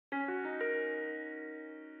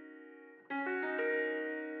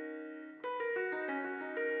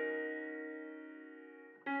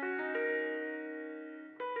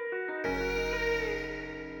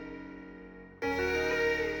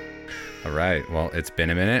All right. Well, it's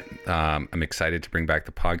been a minute. I'm excited to bring back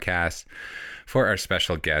the podcast for our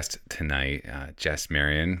special guest tonight, Jess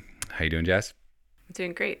Marion. How you doing, Jess? I'm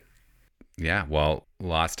doing great. Yeah. Well,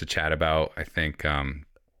 lots to chat about. I think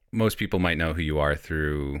most people might know who you are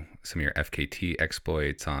through some of your FKT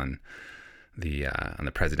exploits on the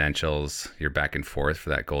presidentials. You're back and forth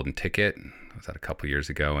for that golden ticket. Was that a couple years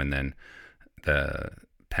ago? And then the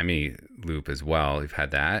Pemi loop as well. You've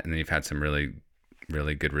had that, and then you've had some really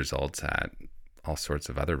good results at all sorts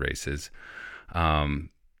of other races. But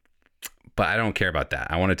I don't care about that.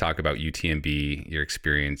 I want to talk about UTMB, your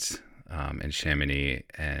experience in Chamonix,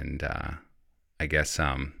 and I guess,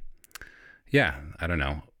 I don't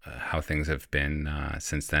know how things have been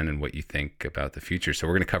since then and what you think about the future. So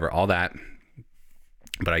we're going to cover all that.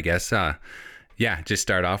 But I guess, just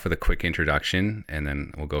start off with a quick introduction, and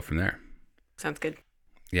then we'll go from there. Sounds good.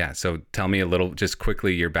 Yeah. So tell me a little, just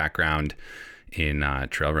quickly, your background in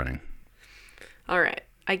trail running. All right.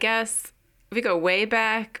 I guess if we go way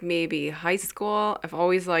back, maybe high school, I've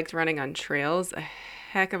always liked running on trails a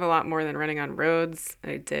heck of a lot more than running on roads.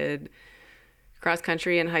 I did cross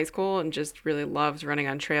country in high school and just really loved running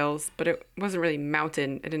on trails, but it wasn't really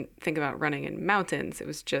mountain. I didn't think about running in mountains. It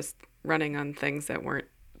was just running on things that weren't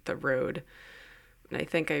the road. And I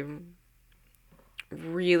think I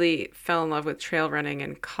really fell in love with trail running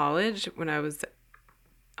in college when I was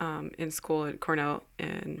in school at Cornell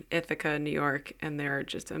in Ithaca, New York, and there are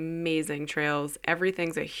just amazing trails.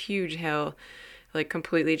 Everything's a huge hill. Like,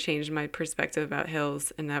 completely changed my perspective about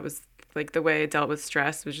hills, and that was like the way I dealt with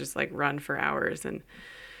stress was just like run for hours and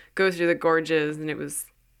go through the gorges, and it was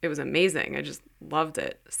amazing. I just loved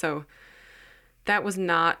it. So that was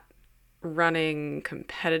not running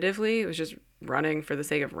competitively. It was just running for the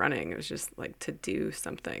sake of running. It was just like to do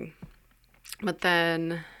something. But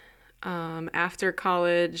then after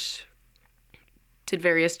college, did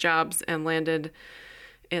various jobs and landed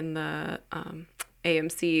in the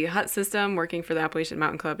AMC hut system, working for the Appalachian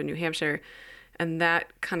Mountain Club in New Hampshire. And that's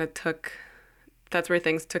where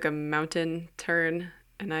things took a mountain turn.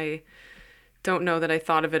 And I don't know that I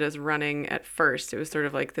thought of it as running at first. It was sort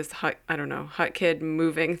of like this hut kid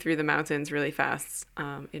moving through the mountains really fast.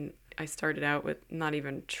 I started out with not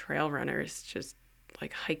even trail runners, just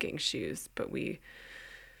like hiking shoes, but we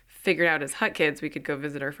figured out as hut kids we could go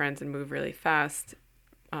visit our friends and move really fast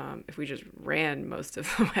if we just ran most of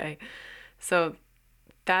the way. So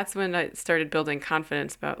that's when I started building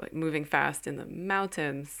confidence about like moving fast in the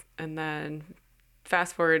mountains. And then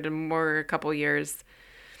fast forward a couple years,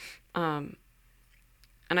 and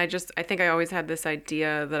I think I always had this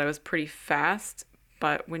idea that I was pretty fast,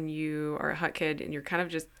 but when you are a hut kid and you're kind of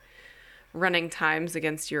just running times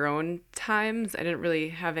against your own times, I didn't really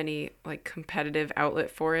have any like competitive outlet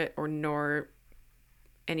for it, or nor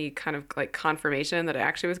any kind of like confirmation that I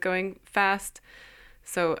actually was going fast.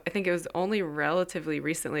 So I think it was only relatively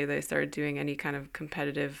recently that I started doing any kind of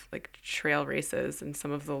competitive like trail races and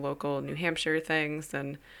some of the local New Hampshire things,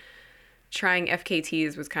 and trying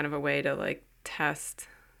FKTs was kind of a way to like test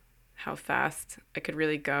how fast I could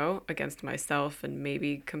really go against myself and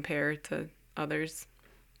maybe compare to others.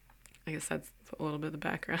 I guess that's a little bit of the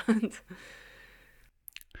background.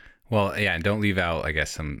 Well, yeah, and don't leave out, I guess,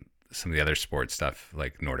 some of the other sports stuff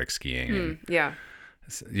like Nordic skiing. Yeah.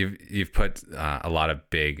 You've put a lot of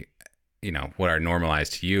big, what are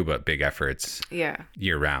normalized to you, but big efforts. Yeah.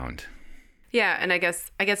 Year round. Yeah, and I guess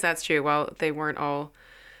that's true. While they weren't all,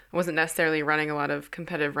 I wasn't necessarily running a lot of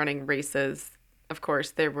competitive running races. Of course,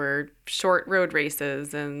 there were short road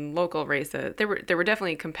races and local races. There were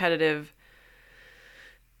definitely competitive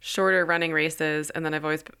shorter running races, and then I've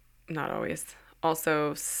always been a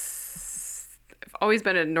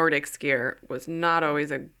Nordic skier. Was not always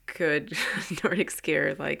a good Nordic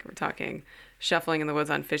skier, like we're talking shuffling in the woods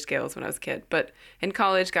on fish scales when I was a kid. But in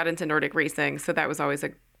college, got into Nordic racing, so that was always a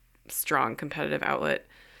strong competitive outlet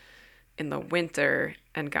in the winter,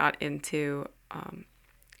 and got into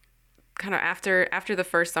kind of after the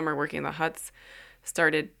first summer working in the huts,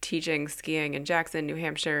 started teaching skiing in Jackson, New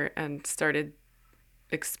Hampshire, and started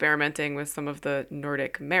experimenting with some of the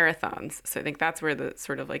Nordic marathons. So I think that's where the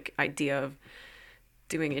sort of like idea of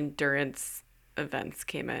doing endurance events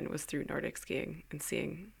came in, was through Nordic skiing and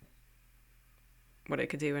seeing what I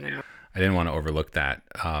could do. I didn't want to overlook that.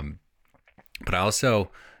 But I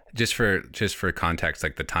also, just for context,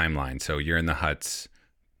 like the timeline. So you're in the huts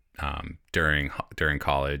during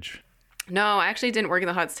college. No, I actually didn't work in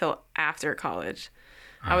the huts till after college.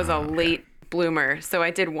 I was a late bloomer. So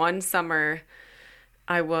I did one summer.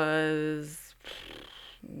 I was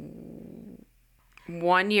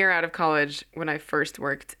 1 year out of college when I first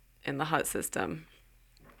worked in the hut system.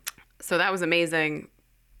 So that was amazing,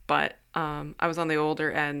 but I was on the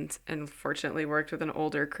older end and fortunately worked with an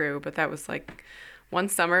older crew, but that was like one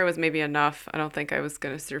summer was maybe enough. I don't think I was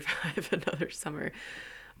going to survive another summer.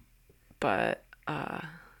 But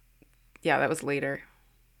yeah, that was later.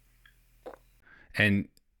 And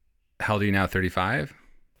how old are you now? 35?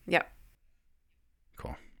 Yep.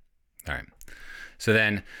 Cool. All right. So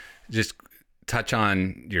then just touch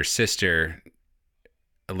on your sister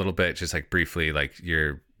a little bit, just like briefly, like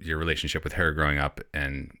your relationship with her growing up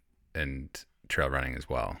and trail running as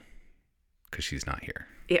well, because she's not here.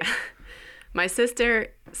 Yeah. My sister,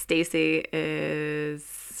 Stacy,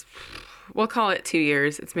 is, we'll call it 2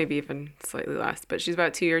 years. It's maybe even slightly less, but she's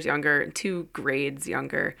about 2 years younger, 2 grades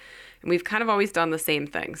younger. And we've kind of always done the same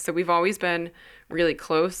thing. So we've always been really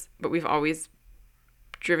close, but we've always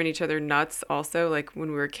driven each other nuts also. Like when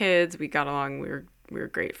we were kids, we got along, we were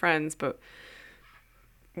great friends, but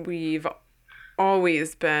we've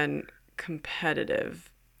always been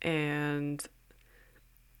competitive. And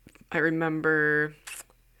I remember,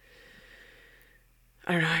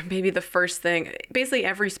 I don't know, maybe the first thing, basically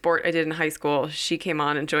every sport I did in high school, she came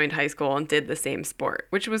on and joined high school and did the same sport,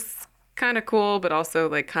 which was kind of cool, but also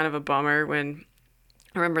like kind of a bummer when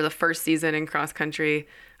I remember the first season in cross country,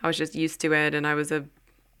 I was just used to it. And I was a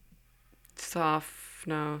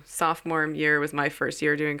sophomore year was my first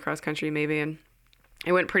year doing cross country maybe. And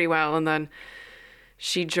it went pretty well. And then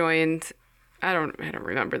she joined, I don't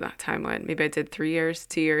remember that timeline. Maybe I did 3 years,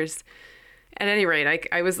 2 years. At any rate,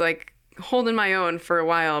 I was like holding my own for a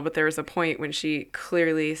while, but there was a point when she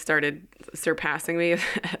clearly started surpassing me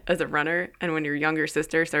as a runner. And when your younger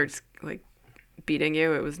sister starts like beating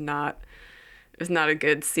you, it was not a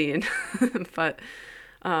good scene. But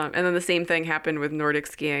and then the same thing happened with Nordic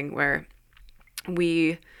skiing, where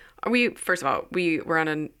we first of all, we were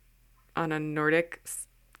on a Nordic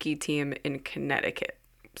ski team in Connecticut.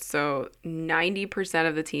 So 90%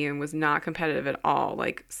 of the team was not competitive at all.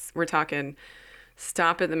 Like we're talking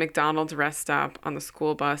stop at the McDonald's rest stop on the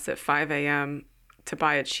school bus at 5 a.m. to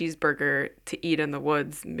buy a cheeseburger to eat in the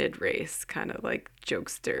woods mid-race, kind of like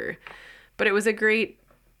jokester. But it was a great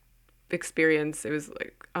experience. It was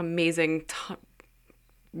like amazing,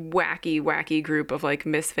 wacky group of like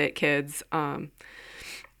misfit kids.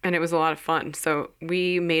 And it was a lot of fun. So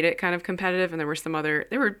we made it kind of competitive, and there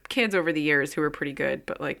were kids over the years who were pretty good,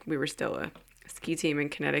 but like we were still a ski team in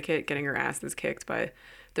Connecticut getting our asses kicked by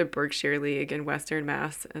the Berkshire League in Western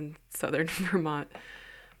Mass and Southern Vermont.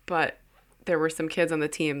 But there were some kids on the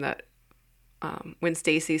team that when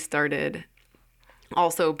Stacy started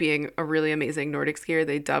also being a really amazing Nordic skier,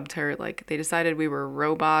 they dubbed her, like they decided we were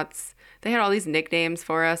robots. They had all these nicknames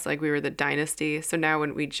for us, like we were the Dynasty. So now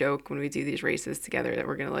when we joke, when we do these races together, that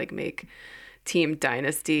we're going to like make Team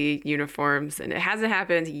Dynasty uniforms. And it hasn't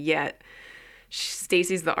happened yet.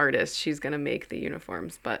 Stacy's the artist. She's going to make the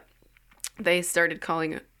uniforms. But they started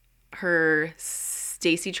calling her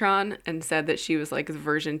Stacytron and said that she was like a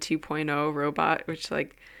version 2.0 robot, which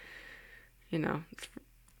like, you know,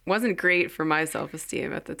 wasn't great for my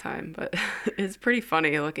self-esteem at the time, but it's pretty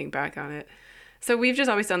funny looking back on it. So we've just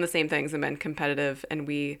always done the same things and been competitive, and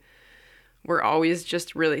we were always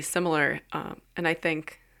just really similar. And I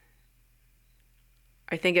think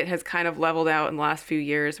it has kind of leveled out in the last few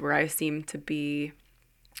years where I seem to be,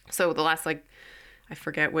 so the last, like, I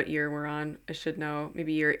forget what year we're on. I should know,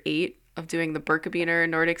 maybe year 8 of doing the Birkebeiner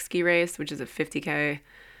Nordic ski race, which is a 50K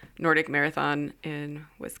Nordic marathon in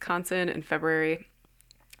Wisconsin in February.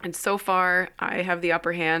 And so far, I have the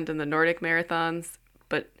upper hand in the Nordic marathons,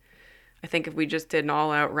 but I think if we just did an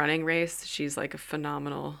all-out running race, she's like a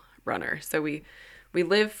phenomenal runner. So we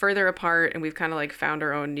live further apart, and we've kind of like found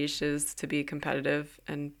our own niches to be competitive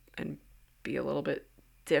and be a little bit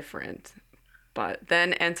different. But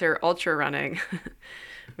then enter ultra running,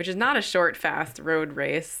 which is not a short, fast road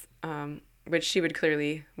race, which she would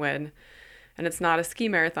clearly win. And it's not a ski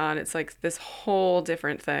marathon. It's like this whole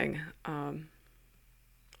different thing.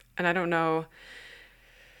 And I don't know,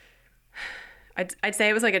 I'd say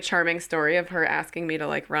it was like a charming story of her asking me to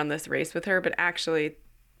like run this race with her, but actually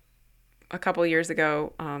a couple years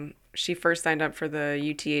ago, she first signed up for the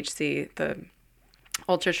UTHC, the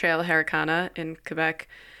Ultra Trail Harricana in Quebec,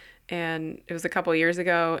 and it was a couple years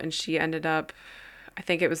ago, and she ended up, I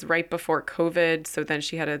think it was right before COVID, so then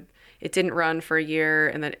it didn't run for a year,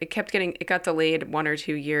 and then it got delayed 1 or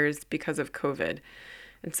 2 years because of COVID.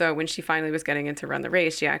 And so when she finally was getting in to run the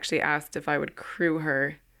race, she actually asked if I would crew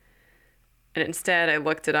her. And instead, I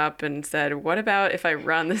looked it up and said, what about if I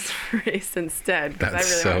run this race instead?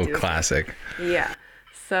 That's I really so classic. Yeah.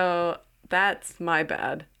 So that's my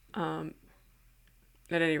bad. At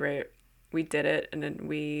any rate, we did it. And then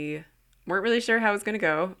we weren't really sure how it was going to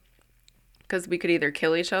go. because we could either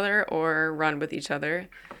kill each other or run with each other.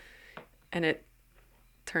 And it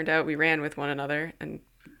turned out we ran with one another. And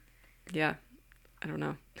yeah, I don't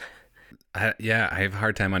know. I have a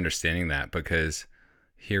hard time understanding that, because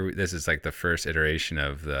this is like the first iteration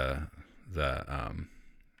of the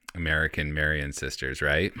American Marion sisters,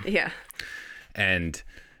 right? Yeah. And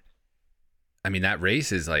I mean, that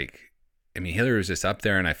race is like, I mean, Hillary was just up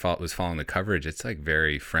there, and I was following the coverage. It's like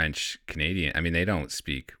very French Canadian. I mean,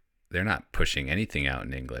 they're not pushing anything out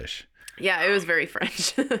in English. Yeah, it was very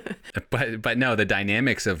French. But no, the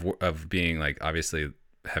dynamics of being like, obviously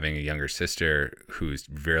having a younger sister who's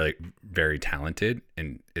very, very talented,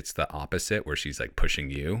 and it's the opposite where she's like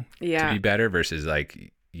pushing you to be better versus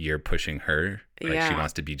like you're pushing her. Like she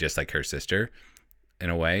wants to be just like her sister in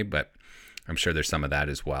a way, but I'm sure there's some of that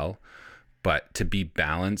as well. But to be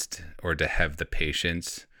balanced, or to have the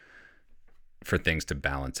patience for things to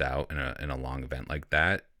balance out in a long event like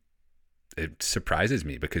that, it surprises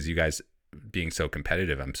me, because you guys being so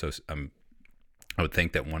competitive, I would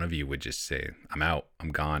think that one of you would just say, I'm out,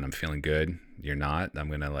 I'm gone, I'm feeling good. You're not. I'm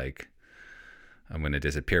going to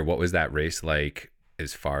disappear. What was that race like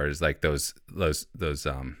as far as like those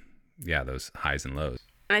highs and lows?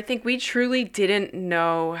 And I think we truly didn't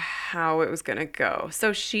know how it was going to go.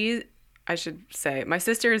 So I should say, my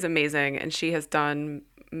sister is amazing, and she has done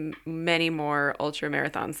many more ultra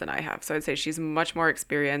marathons than I have. So I'd say she's much more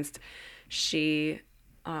experienced. She's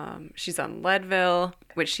on Leadville,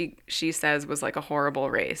 which she says was like a horrible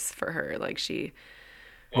race for her. Like she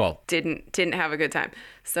didn't have a good time.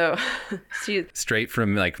 So she straight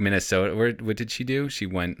from like Minnesota. What did she do? She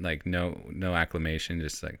went like no acclimation,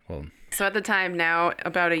 just like, well. So at the time, now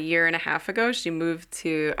about a year and a half ago, she moved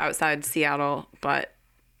to outside Seattle, but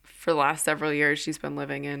for the last several years she's been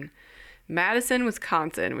living in Madison,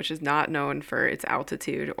 Wisconsin, which is not known for its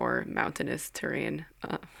altitude or mountainous terrain.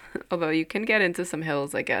 Although you can get into some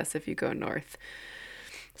hills, I guess, if you go north.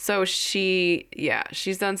 So she's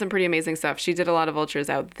done some pretty amazing stuff. She did a lot of ultras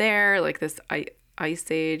out there, like this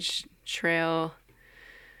Ice Age trail.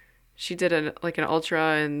 She did an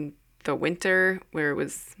ultra in the winter where it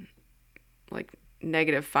was like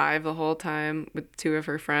 -5 the whole time with 2 of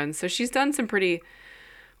her friends. So she's done some pretty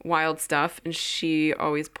wild stuff, and she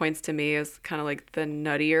always points to me as kind of like the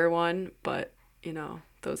nuttier one, but you know,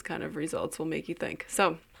 those kind of results will make you think.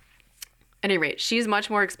 So at any rate, she's much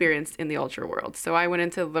more experienced in the ultra world. So I went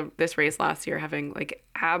into this race last year having like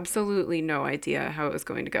absolutely no idea how it was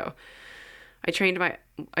going to go. I trained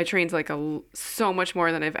like so much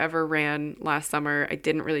more than I've ever ran last summer. I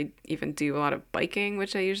didn't really even do a lot of biking,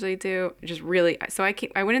 which I usually do. So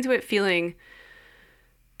I went into it feeling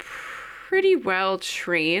pretty well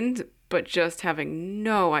trained, but just having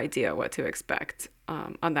no idea what to expect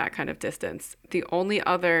on that kind of distance. The only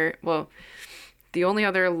other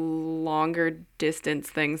longer distance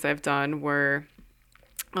things I've done were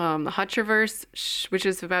the Hutt Traverse, which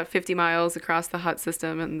is about 50 miles across the Hutt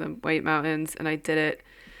system in the White Mountains, and I did it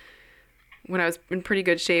when I was in pretty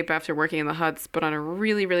good shape after working in the Hutts, but on a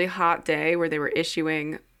really, really hot day where they were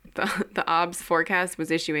issuing the OBS forecast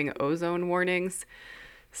was issuing ozone warnings.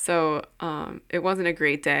 So it wasn't a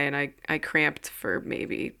great day, and I cramped for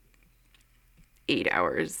maybe 8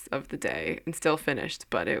 hours of the day and still finished.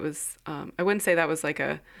 But it was, I wouldn't say that was like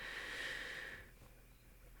a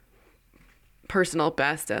personal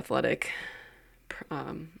best athletic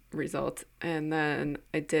result. And then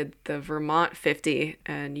I did the Vermont 50,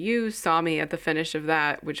 and you saw me at the finish of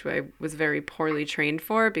that, which I was very poorly trained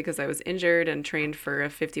for because I was injured and trained for a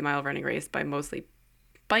 50-mile running race by mostly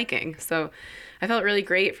biking. So I felt really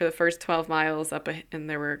great for the first 12 miles up, and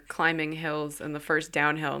there were climbing hills, and the first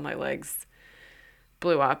downhill my legs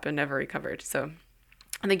blew up and never recovered. So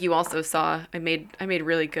I think you also saw I made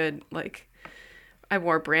really good, like I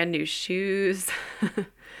wore brand new shoes. My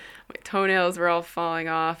toenails were all falling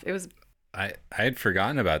off. It was I had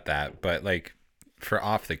forgotten about that, but like for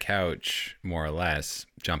off the couch, more or less,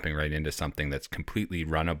 jumping right into something that's completely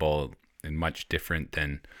runnable and much different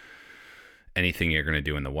than anything you're going to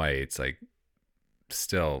do in the whites, like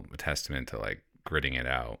still a testament to like gritting it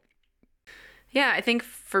out. Yeah, I think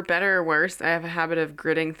for better or worse, I have a habit of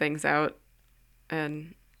gritting things out,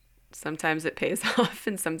 and sometimes it pays off,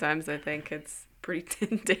 and sometimes I think it's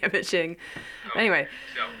pretty damaging. Anyway.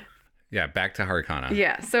 Yeah, back to Harikana.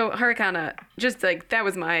 Yeah, so Harikana, just like that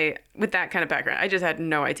was with that kind of background, I just had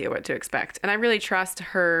no idea what to expect. And I really trust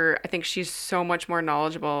her. I think she's so much more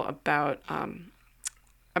knowledgeable about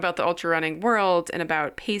the ultra running world and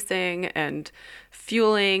about pacing and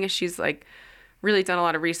fueling. She's like really done a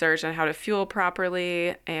lot of research on how to fuel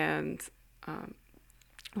properly and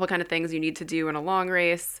what kind of things you need to do in a long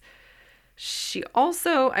race. She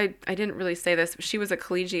also, I didn't really say this, but she was a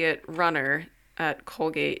collegiate runner at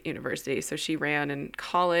Colgate University. So she ran in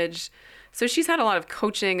college. So she's had a lot of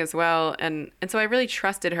coaching as well. And so I really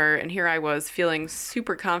trusted her. And here I was feeling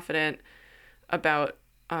super confident about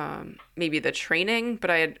maybe the training, but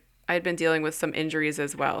I had been dealing with some injuries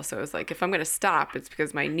as well. So it was like, if I'm going to stop, it's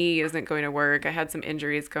because my knee isn't going to work. I had some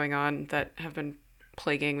injuries going on that have been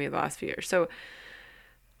plaguing me the last few years. So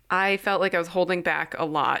I felt like I was holding back a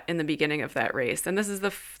lot in the beginning of that race. And this is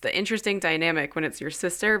the interesting dynamic when it's your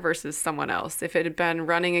sister versus someone else. If it had been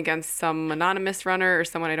running against some anonymous runner or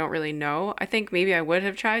someone I don't really know, I think maybe I would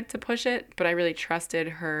have tried to push it, but I really trusted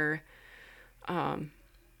her, I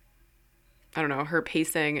don't know, her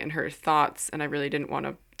pacing and her thoughts, and I really didn't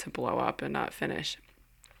want to blow up and not finish.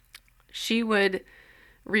 She would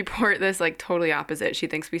report this like totally opposite. She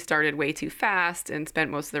thinks we started way too fast and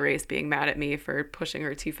spent most of the race being mad at me for pushing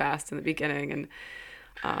her too fast in the beginning.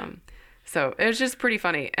 And so it was just pretty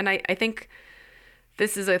funny. And I think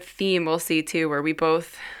this is a theme we'll see too, where we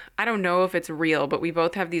both, I don't know if it's real, but we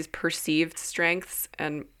both have these perceived strengths.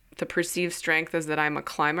 And the perceived strength is that I'm a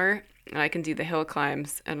climber and I can do the hill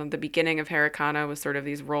climbs. And the beginning of Harricana was sort of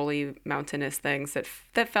these rolly mountainous things that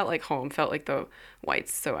felt like home, felt like the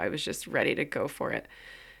whites. So I was just ready to go for it.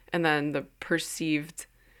 And then the perceived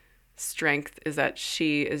strength is that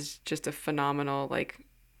she is just a phenomenal, like,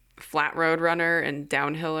 flat road runner and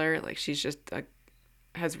downhiller. Like, she's just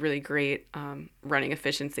has really great running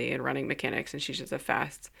efficiency and running mechanics. And she's just a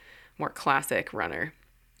fast, more classic runner.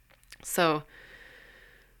 So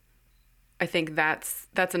I think that's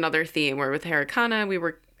another theme where with Harricana, we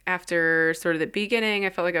were, after sort of the beginning, I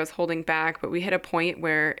felt like I was holding back, but we hit a point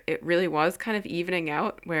where it really was kind of evening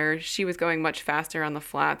out, where she was going much faster on the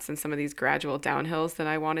flats and some of these gradual downhills than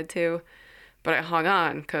I wanted to. But I hung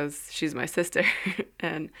on because she's my sister.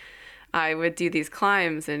 And I would do these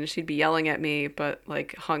climbs and she'd be yelling at me, but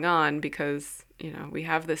like hung on because, you know, we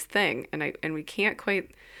have this thing and we can't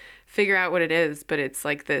quite figure out what it is, but it's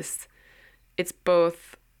like this, it's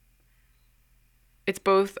both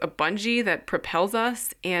a bungee that propels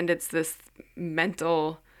us and it's this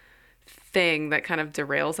mental thing that kind of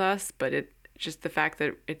derails us, but it just the fact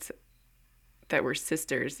that that we're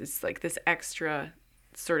sisters is like this extra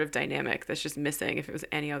sort of dynamic that's just missing if it was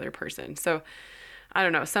any other person. So I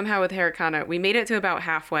don't know, somehow with Harricana, we made it to about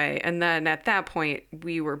halfway. And then at that point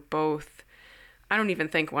we were both, I don't even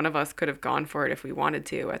think one of us could have gone for it if we wanted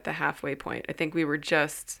to at the halfway point. I think we were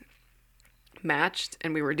just matched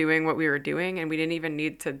and we were doing what we were doing and we didn't even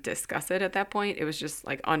need to discuss it at that point. It was just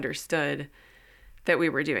like understood that we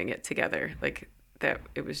were doing it together. Like that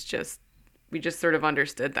it was just, we just sort of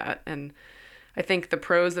understood that. And I think the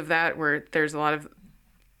pros of that were there's a lot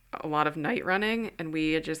of night running and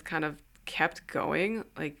we had just kind of kept going.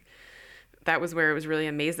 Like that was where it was really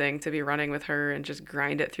amazing to be running with her and just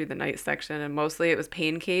grind it through the night section. And mostly it was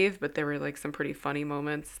pain cave, but there were like some pretty funny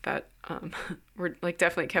moments that were like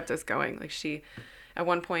definitely kept us going. Like she, at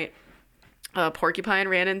one point, a porcupine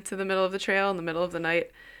ran into the middle of the trail in the middle of the night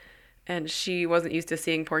and she wasn't used to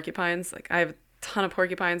seeing porcupines. Like I have a ton of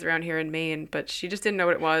porcupines around here in Maine, but she just didn't know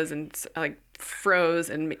what it was and like froze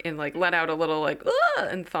and like let out a little like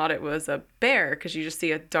and thought it was a bear because you just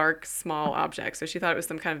see a dark small object. So she thought it was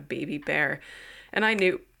some kind of baby bear, and I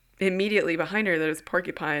knew immediately behind her that it was a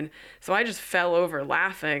porcupine. So I just fell over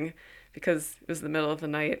laughing because it was the middle of the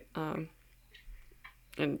night,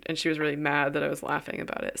 and she was really mad that I was laughing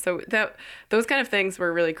about it. So those kind of things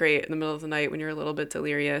were really great in the middle of the night when you're a little bit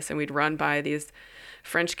delirious, and we'd run by these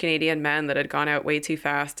French Canadian men that had gone out way too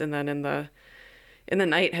fast, and then in the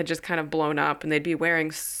night had just kind of blown up, and they'd be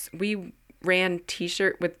wearing, we ran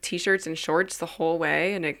t-shirts and shorts the whole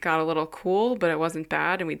way, and it got a little cool, but it wasn't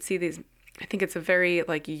bad. And we'd see these, I think it's a very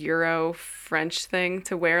like Euro French thing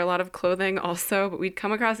to wear a lot of clothing also, but we'd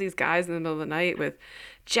come across these guys in the middle of the night with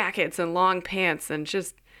jackets and long pants and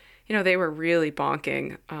just, you know, they were really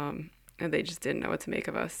bonking, and they just didn't know what to make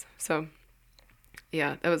of us. So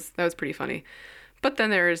yeah, that was pretty funny. But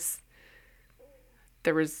then there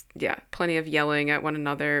was, yeah, plenty of yelling at one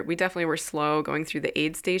another. We definitely were slow going through the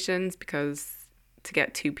aid stations because to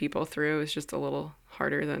get two people through is just a little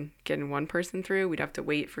harder than getting one person through. We'd have to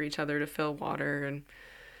wait for each other to fill water, and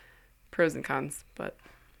pros and cons. But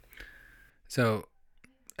so,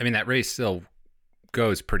 I mean, that race still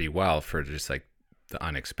goes pretty well for just like the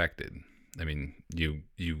unexpected. I mean, you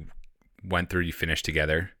went through, you finished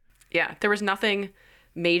together. Yeah, there was nothing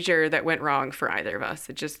major that went wrong for either of us.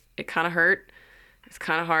 It kind of hurt. It's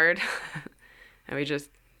kind of hard, and we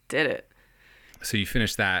just did it. So you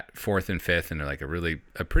finished that fourth and fifth, and like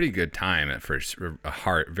a pretty good time at first,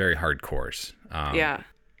 very hard course. Yeah.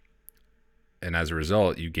 And as a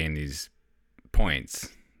result, you gained these points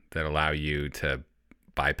that allow you to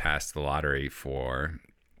bypass the lottery for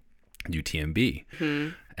UTMB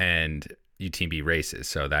and UTMB races.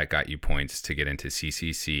 So that got you points to get into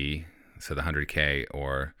CCC, so the 100K,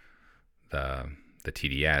 or the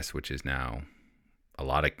TDS, which is now a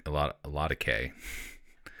lot of K.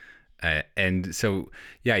 And so,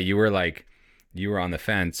 yeah, you were on the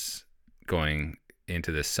fence going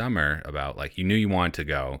into this summer about, like, you knew you wanted to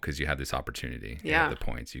go because you had this opportunity. You have the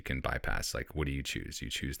points you can bypass. Like, what do you choose? You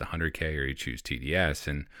choose the 100K or you choose TDS.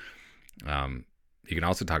 And you can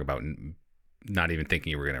also talk about not even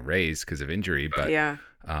thinking you were going to race because of injury, but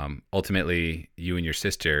ultimately you and your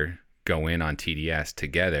sister go in on TDS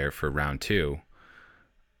together for round 2.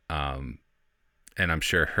 And I'm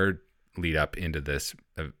sure her lead up into this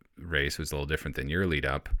race was a little different than your lead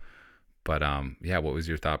up, but what was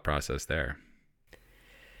your thought process there?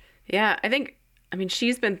 Yeah, I mean,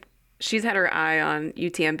 she's had her eye on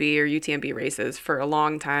UTMB or UTMB races for a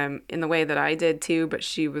long time, in the way that I did too, but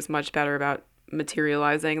she was much better about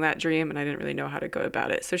materializing that dream, and I didn't really know how to go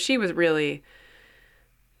about it. So she's really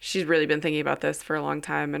been thinking about this for a long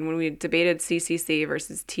time. And when we debated CCC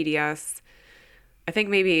versus TDS, I think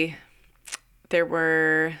maybe there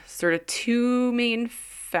were sort of 2 main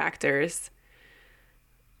factors.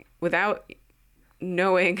 Without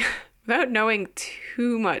knowing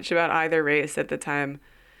too much about either race at the time,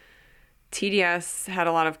 TDS had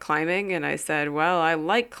a lot of climbing, and I said, well, I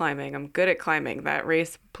like climbing. I'm good at climbing. That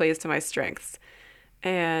race plays to my strengths.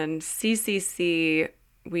 And CCC,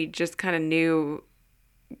 we just kind of knew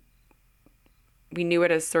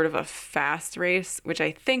it as sort of a fast race, which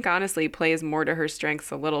I think honestly plays more to her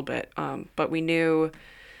strengths a little bit. But we knew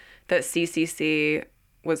that CCC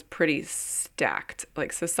was pretty stacked.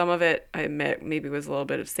 Like, so some of it, I admit, maybe was a little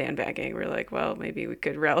bit of sandbagging. We're like, well, maybe we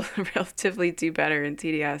could relatively do better in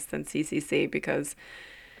TDS than CCC because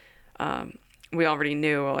we already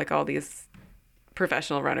knew, like, all these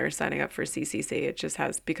professional runners signing up for CCC. It just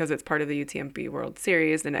has, because it's part of the UTMB World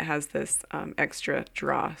Series, and it has this extra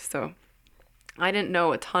draw. So I didn't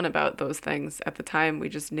know a ton about those things at the time. We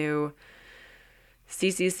just knew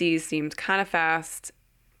CCC seemed kind of fast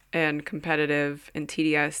and competitive, and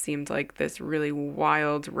TDS seemed like this really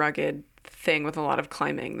wild, rugged thing with a lot of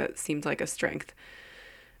climbing that seemed like a strength.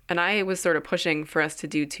 And I was sort of pushing for us to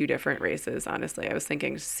do 2 different races, honestly. I was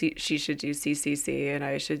thinking she should do CCC and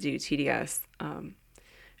I should do TDS. And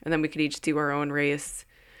then we could each do our own race.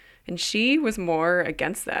 And she was more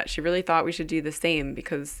against that. She really thought we should do the same,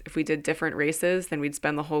 because if we did different races, then we'd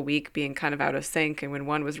spend the whole week being kind of out of sync. And when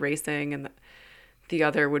one was racing and the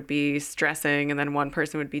other would be stressing, and then one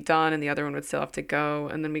person would be done and the other one would still have to go.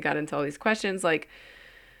 And then we got into all these questions, like,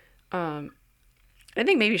 I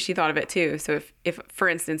think maybe she thought of it too. So if for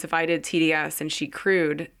instance, if I did TDS and she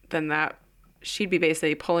crewed, then that she'd be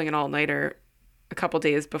basically pulling an all-nighter a couple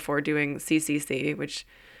days before doing CCC, which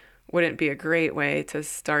wouldn't be a great way to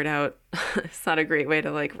start out. It's not a great way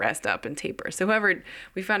to, like, rest up and taper. So whoever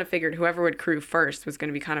would crew first was going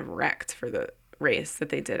to be kind of wrecked for the race that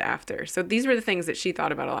they did after. So these were the things that she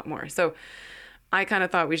thought about a lot more. So I kind of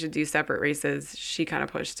thought we should do separate races. She kind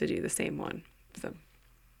of pushed to do the same one. So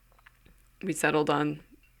we settled on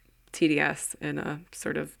TDS in a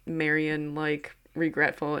sort of Marion-like,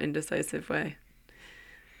 regretful, indecisive way.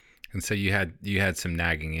 And so you had some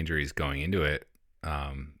nagging injuries going into it,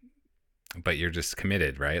 but you're just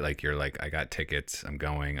committed, right? Like, you're like, I got tickets, I'm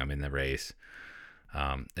going, I'm in the race.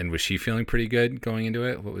 And was she feeling pretty good going into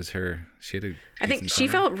it? What was I think she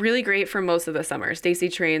felt really great for most of the summer. Stacy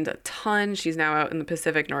trained a ton. She's now out in the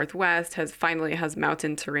Pacific Northwest, finally has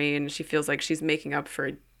mountain terrain. She feels like she's making up for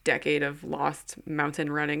a decade of lost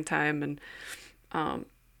mountain running time, and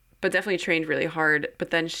but definitely trained really hard.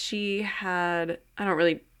 But then she had, I don't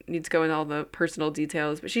really need to go into all the personal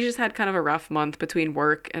details, but she just had kind of a rough month between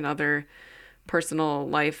work and other personal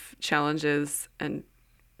life challenges, and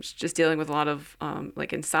just dealing with a lot of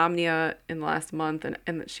like insomnia in the last month.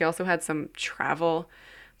 And she also had some travel,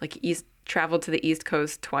 like traveled to the East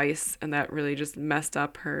Coast twice, and that really just messed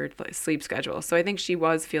up her sleep schedule. So I think she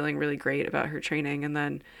was feeling really great about her training. And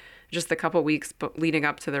then just the couple weeks leading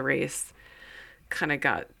up to the race kind of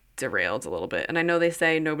got derailed a little bit. And I know they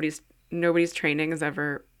say nobody's training is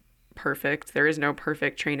ever perfect. There is no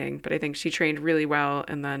perfect training, but I think she trained really well.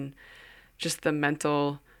 And then just the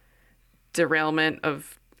mental derailment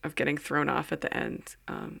of getting thrown off at the end.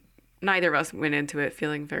 Neither of us went into it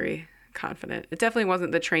feeling very confident. It definitely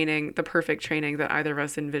wasn't the perfect training that either of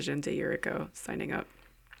us envisioned a year ago signing up.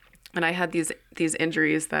 And I had these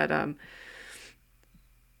injuries that I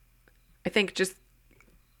think just,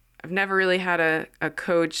 I've never really had a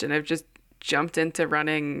coach, and I've just jumped into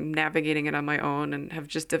running, navigating it on my own, and have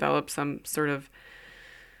just developed some sort of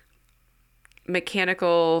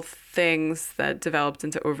mechanical things that developed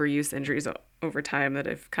into overuse injuries over time that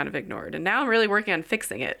I've kind of ignored. And now I'm really working on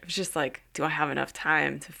fixing it. It's just like, do I have enough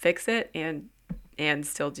time to fix it and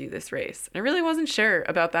still do this race? And I really wasn't sure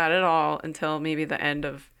about that at all until maybe the end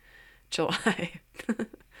of July.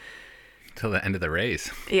 Till the end of the race.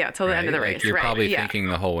 Yeah, till the end of the race. Like you're right. probably yeah. thinking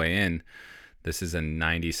the whole way in, this is a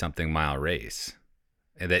 90-something mile race,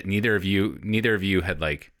 and that neither of you had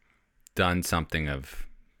like done something of,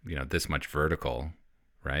 you know, this much vertical,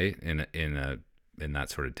 right? In that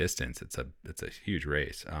sort of distance, it's a huge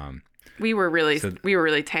race. We were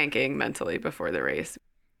really tanking mentally before the race.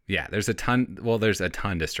 Yeah, there's a ton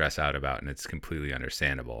to stress out about, and it's completely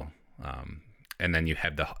understandable. And then you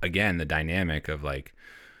have the dynamic of like,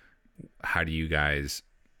 how do you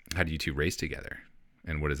two race together,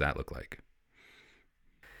 and what does that look like?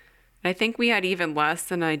 I think we had even less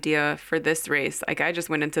an idea for this race. Like, I just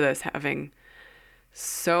went into this having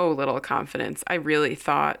so little confidence. I really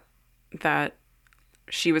thought that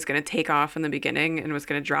she was going to take off in the beginning and was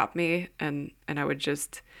going to drop me, and I would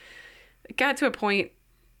just got to a point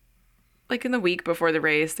like in the week before the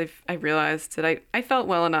race. I realized that I felt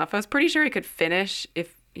well enough. I was pretty sure I could finish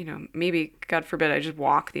if, you know, maybe God forbid I just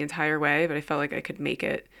walk the entire way, but I felt like I could make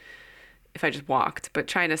it if I just walked. But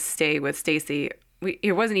trying to stay with Stacy, we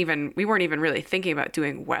weren't even really thinking about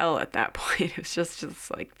doing well at that point. It was just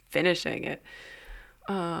like finishing it.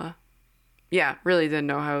 Yeah, really didn't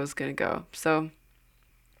know how it was going to go. So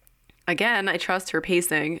again, I trust her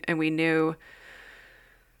pacing, and we knew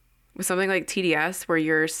with something like TDS where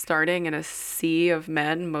you're starting in a sea of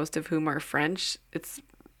men, most of whom are French, it's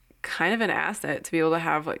kind of an asset to be able to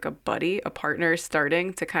have like a buddy, a partner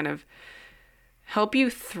starting to kind of help you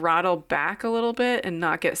throttle back a little bit and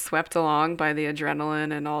not get swept along by the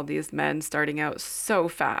adrenaline and all these men starting out so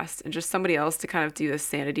fast, and just somebody else to kind of do this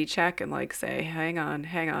sanity check and like say, hang on,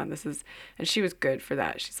 and she was good for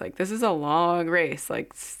that. She's like, this is a long race,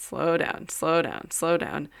 like slow down.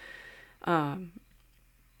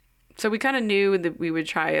 So we kind of knew that we would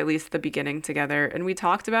try at least the beginning together, and we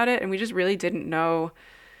talked about it, and we just really didn't know.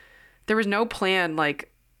 There was no plan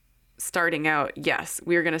like starting out, yes,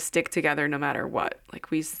 we were going to stick together no matter what. Like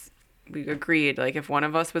we agreed, like if one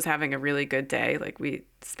of us was having a really good day, like we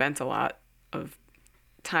spent a lot of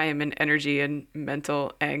time and energy and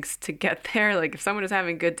mental angst to get there. Like if someone was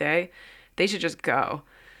having a good day, they should just go.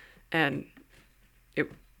 And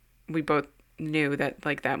we both knew that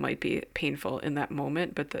like that might be painful in that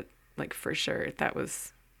moment, but that like for sure that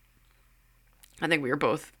was, I think we were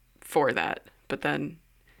both for that. But then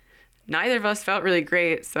neither of us felt really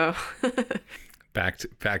great, so back to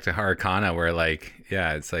Harakana, where like,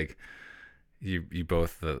 yeah, it's like you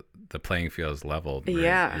both, the playing field is leveled.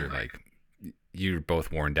 Yeah, you're like, you're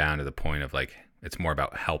both worn down to the point of like, it's more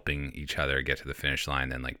about helping each other get to the finish line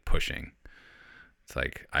than like pushing. It's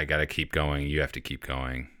like, I gotta keep going, you have to keep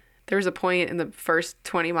going. There was a point in the first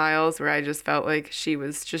 20 miles where I just felt like she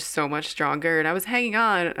was just so much stronger, and I was hanging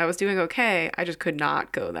on, I was doing okay, I just could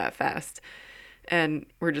not go that fast. And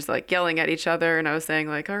we're just like yelling at each other, and I was saying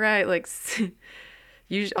like, all right, like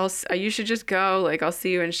you should just go, like I'll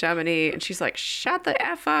see you in Chamonix. And she's like, shut the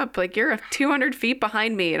F up, like you're 200 feet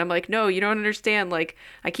behind me. And I'm like, no, you don't understand, like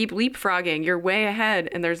I keep leapfrogging, you're way ahead.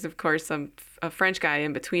 And there's of course a French guy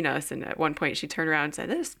in between us, and at one point she turned around and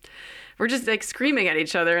said, we're just like screaming at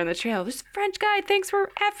each other in the trail, this French guy thinks we're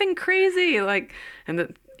effing crazy, like.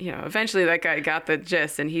 And you know, eventually that guy got the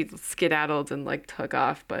gist and he skedaddled and like took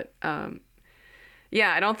off. But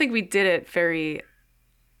yeah, I don't think we did it very,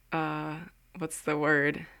 what's the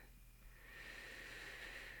word?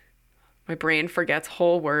 My brain forgets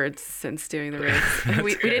whole words since doing the race.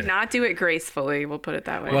 we did not do it gracefully, we'll put it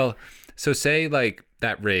that way. Well, so say like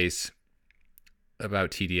that race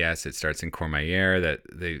about TDS, it starts in Courmayeur, that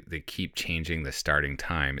they keep changing the starting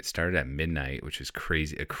time. It started at midnight, which is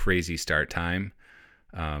a crazy start time.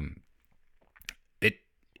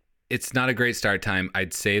 It's not a great start time.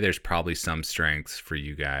 I'd say there's probably some strengths for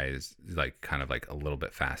you guys, like kind of like a little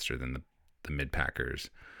bit faster than the mid-packers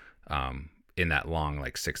in that long,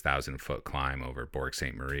 like 6,000 foot climb over Bourg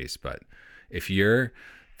St. Maurice. But if you're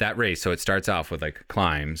that race, so it starts off with like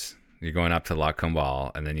climbs, you're going up to La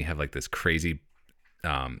Combal, and then you have like this crazy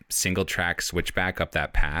single track switchback up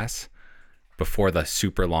that pass before the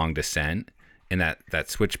super long descent. And that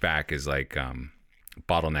switchback is like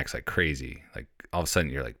bottlenecks like crazy. Like all of a sudden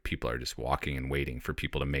you're like, people are just walking and waiting for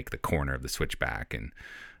people to make the corner of the switchback. And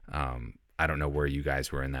I don't know where you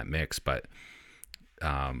guys were in that mix, but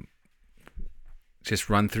just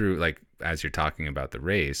run through, like, as you're talking about the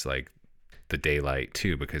race, like the daylight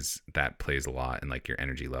too, because that plays a lot in like your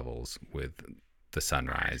energy levels with the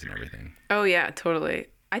sunrise and everything. Oh yeah, totally.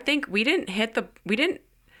 I think we didn't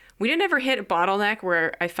ever hit a bottleneck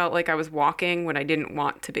where I felt like I was walking when I didn't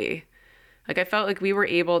want to be. Like I felt like we were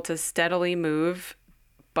able to steadily move,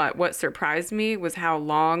 but what surprised me was how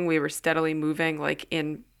long we were steadily moving, like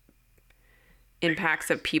in packs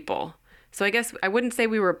of people. So I guess I wouldn't say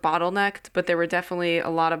we were bottlenecked, but there were definitely a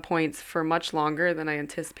lot of points for much longer than I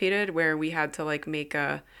anticipated where we had to like make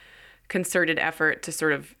a concerted effort to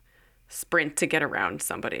sort of sprint to get around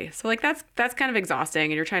somebody. So like that's kind of exhausting,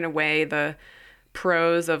 and you're trying to weigh the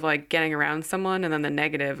pros of like getting around someone and then the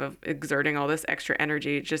negative of exerting all this extra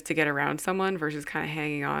energy just to get around someone versus kind of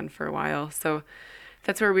hanging on for a while. So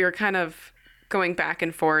that's where we were kind of going back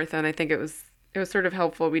and forth, and I think it was sort of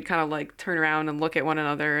helpful. We'd kind of like turn around and look at one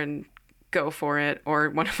another and go for it, or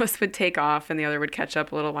one of us would take off and the other would catch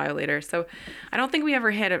up a little while later. So I don't think we ever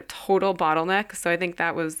hit a total bottleneck. So I think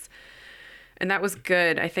that was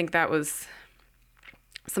good. I think that was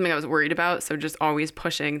something I was worried about. So just always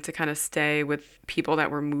pushing to kind of stay with people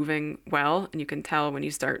that were moving well. And you can tell when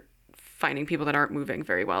you start finding people that aren't moving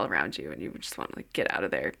very well around you and you just want to like get out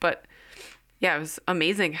of there. But yeah, it was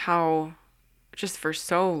amazing how just for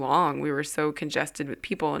so long we were so congested with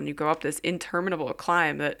people, and you go up this interminable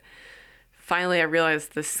climb that finally I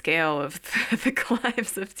realized the scale of the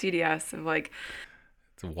climbs of TDS, and like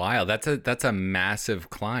it's wild. That's a massive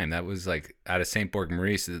climb. That was like out of St. Borg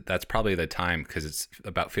Maurice. That's probably the time, because it's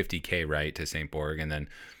about 50K right to St. Borg, and then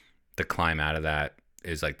the climb out of that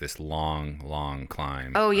is like this long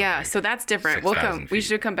climb. Oh yeah, like so that's different. 6,000 We feet.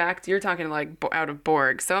 should come back. You're talking like out of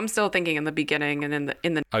Borg, so I'm still thinking in the beginning and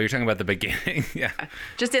in the Oh, you're talking about the beginning. Yeah.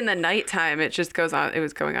 just in the nighttime. It just goes on. It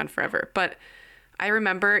was going on forever, but. I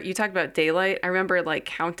remember you talked about daylight. I remember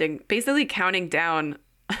like basically counting down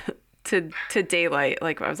to daylight.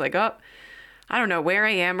 Like I was like, oh, I don't know where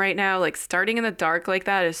I am right now. Like starting in the dark like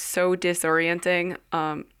that is so disorienting.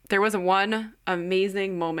 There was one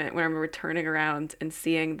amazing moment when I remember turning around and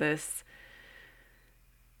seeing this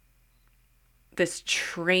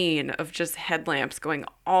train of just headlamps going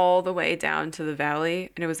all the way down to the valley,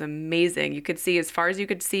 and it was amazing. You could see as far as you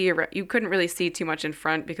could see. You couldn't really see too much in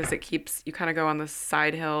front because you kind of go on the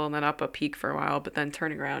side hill and then up a peak for a while, but then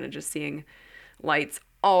turning around and just seeing lights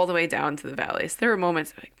all the way down to the valley. So there were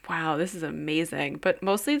moments like, wow, this is amazing, but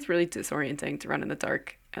mostly it's really disorienting to run in the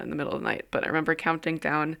dark in the middle of the night. But I remember counting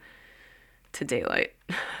down to daylight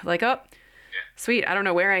like, oh, sweet, I don't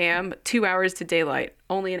know where I am, 2 hours to daylight,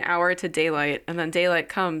 only an hour to daylight, and then daylight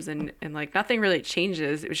comes and like nothing really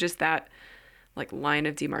changes. It was just that like line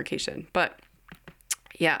of demarcation. But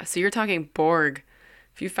yeah, so you're talking Borg.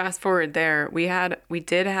 If you fast forward there, we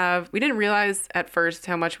didn't realize at first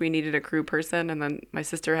how much we needed a crew person, and then my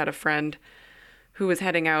sister had a friend who was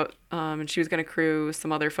heading out, and she was going to crew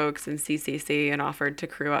some other folks in CCC and offered to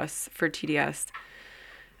crew us for TDS.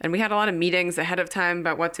 And we had a lot of meetings ahead of time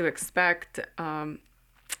about what to expect. And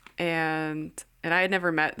I had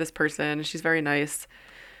never met this person. She's very nice.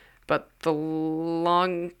 But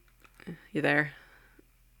you there?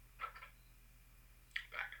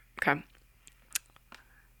 Okay.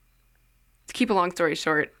 To keep a long story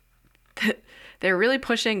short, they're really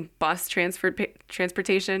pushing bus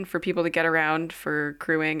transportation for people to get around for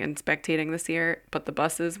crewing and spectating this year. But the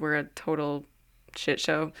buses were a total shit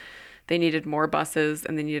show. They needed more buses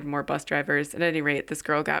and they needed more bus drivers. At any rate, this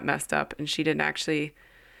girl got messed up and she didn't actually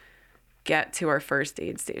get to our first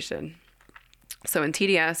aid station. So in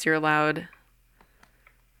TDS,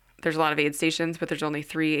 there's a lot of aid stations, but there's only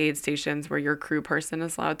 3 aid stations where your crew person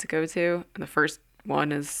is allowed to go to. And the first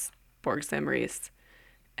one is Borg St. Maurice.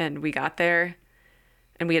 And we got there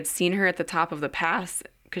and we had seen her at the top of the pass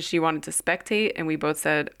because she wanted to spectate. And we both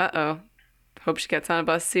said, uh-oh, hope she gets on a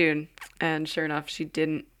bus soon. And sure enough, she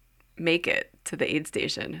didn't make it to the aid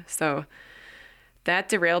station. So that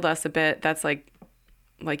derailed us a bit. That's like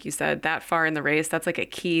you said, that far in the race, that's like a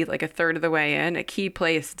key, like a third of the way in, a key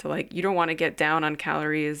place to like, you don't want to get down on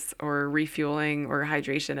calories or refueling or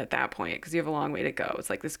hydration at that point because you have a long way to go. It's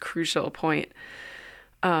like this crucial point.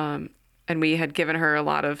 And we had given her a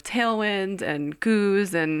lot of tailwind and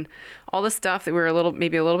goos and all the stuff that we were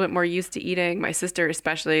maybe a little bit more used to eating. My sister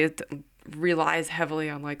especially relies heavily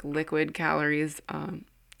on like liquid calories.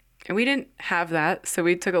 And we didn't have that. So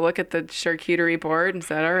we took a look at the charcuterie board and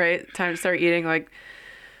said, all right, time to start eating like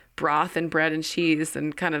broth and bread and cheese,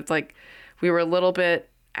 and kind of like we were a little bit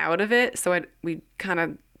out of it. So we kind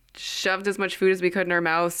of shoved as much food as we could in our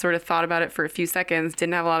mouths, sort of thought about it for a few seconds,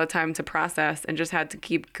 didn't have a lot of time to process, and just had to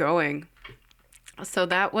keep going. So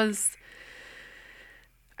I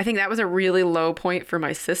think that was a really low point for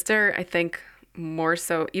my sister. I think more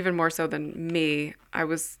so, even more so than me, I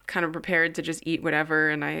was kind of prepared to just eat whatever,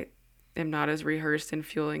 and I am not as rehearsed and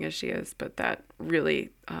fueling as she is, but that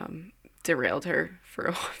really derailed her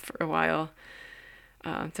for for a while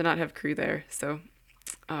to not have crew there. So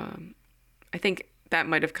I think that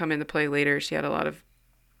might have come into play later. She had a lot of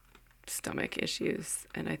stomach issues,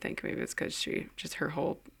 and I think maybe it's because her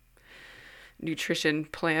whole nutrition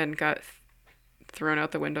plan got thrown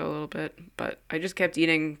out the window a little bit. But I just kept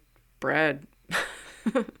eating bread.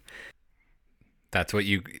 That's what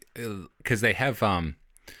you, because they have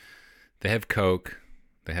Coke,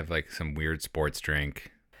 they have like some weird sports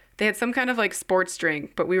drink. They had some kind of like sports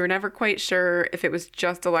drink, but we were never quite sure if it was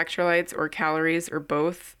just electrolytes or calories or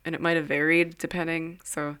both, and it might have varied depending.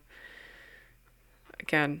 So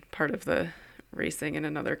again, part of the racing in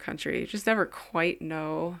another country, you just never quite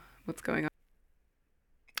know what's going on.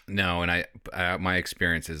 No, and my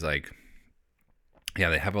experience is like, yeah,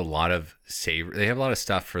 they have a lot of they have a lot of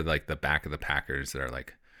stuff for like the back of the packers that are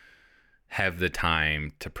like, have the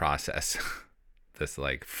time to process this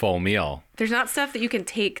like full meal. There's not stuff that you can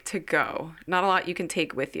take to go. Not a lot you can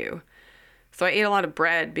take with you. So I ate a lot of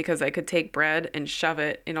bread because I could take bread and shove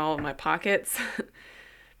it in all of my pockets. But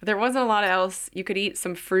there wasn't a lot else. You could eat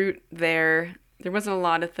some fruit there. There wasn't a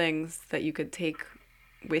lot of things that you could take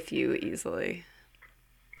with you easily.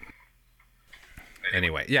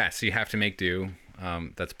 Anyway, yeah, so you have to make do.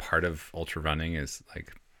 That's part of ultra running, is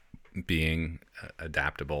like being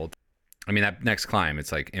adaptable. I mean, that next climb,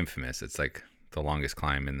 it's like infamous. It's like the longest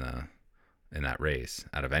climb in that race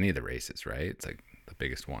out of any of the races, right? It's like the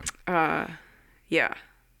biggest one. Yeah.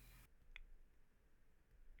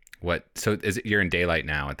 What? So you're in daylight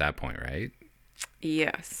now at that point, right?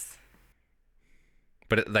 Yes.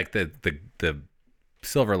 But like the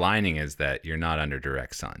silver lining is that you're not under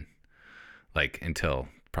direct sun, like until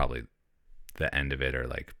probably the end of it or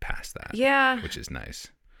like past that. Yeah. Which is nice.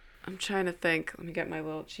 I'm trying to think. Let me get my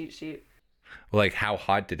little cheat sheet. Well, like how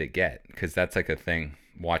hot did it get? Because that's like a thing.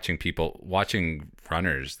 Watching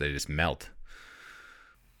runners, they just melt.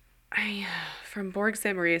 From Bourg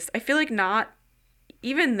Saint Maurice, I feel like not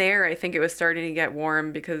even there. I think it was starting to get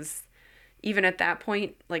warm, because even at that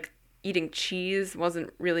point, like eating cheese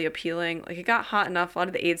wasn't really appealing. Like it got hot enough. A lot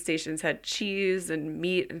of the aid stations had cheese and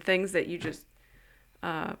meat and things that you just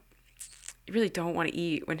you really don't want to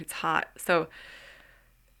eat when it's hot. So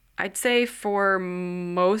I'd say for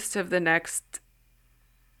most of the next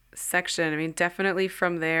section, I mean, definitely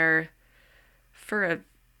from there for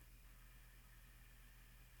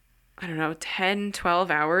 10,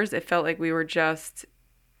 12 hours, it felt like we were just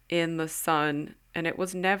in the sun, and it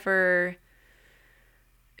was never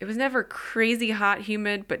crazy hot,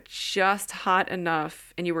 humid, but just hot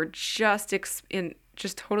enough, and you were just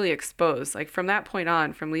just totally exposed. Like from that point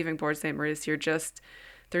on, from leaving Bourg Saint Maurice,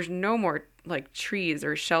 there's no more like trees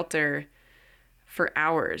or shelter for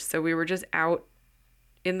hours. So we were just out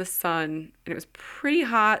in the sun, and it was pretty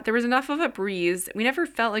hot. There was enough of a breeze. We never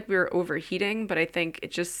felt like we were overheating, but I think it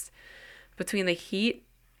just, between the heat,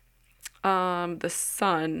 the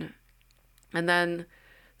sun, and then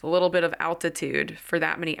the little bit of altitude for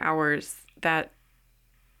that many hours, that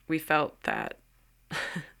we felt that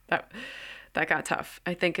that got tough.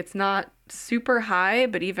 I think it's not super high,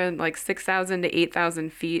 but even like 6,000 to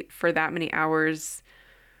 8,000 feet for that many hours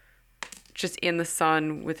just in the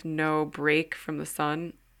sun with no break from the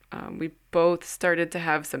sun, we both started to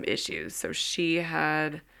have some issues. So she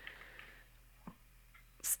had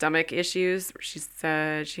stomach issues. She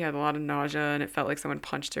said she had a lot of nausea, and it felt like someone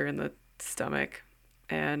punched her in the stomach.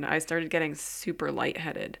 And I started getting super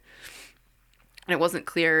lightheaded. And it wasn't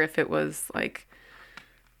clear if it was like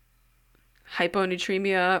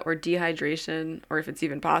hyponatremia or dehydration, or if it's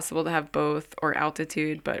even possible to have both, or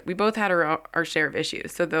altitude, but we both had our share of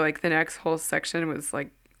issues. So the next whole section was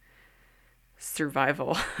like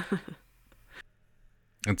survival.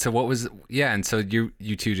 And so and so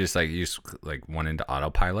you two just went into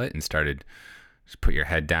autopilot and started, just put your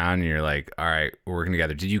head down, and you're like, all right, we're working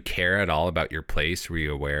together. Did you care at all about your place? Were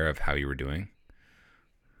you aware of how you were doing?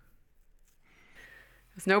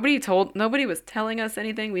 Nobody was telling us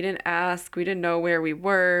anything. We didn't ask. We didn't know where we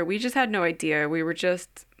were. We just had no idea. We were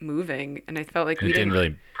just moving, and I felt like it didn't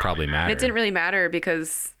really probably matter. It didn't really matter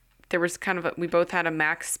because there was we both had a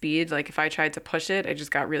max speed. Like if I tried to push it, I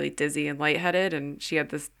just got really dizzy and lightheaded, and she had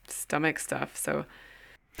this stomach stuff. So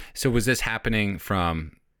was this happening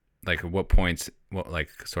from like what points? What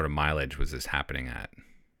like sort of mileage was this happening at?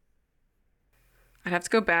 I'd have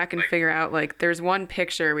to go back and figure out, like, there's one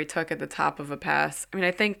picture we took at the top of a pass. I mean,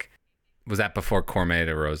 I think... Was that before Cormet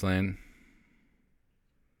to Roseland?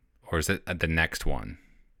 Or is it at the next one?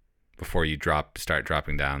 before you start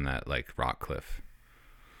dropping down that like rock cliff?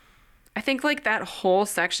 I think like that whole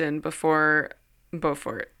section before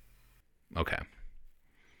Beaufort, Okay.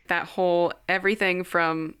 that whole everything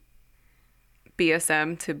from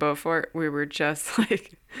BSM to Beaufort, we were just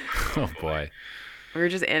like, Oh boy. we were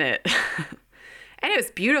just in it. And it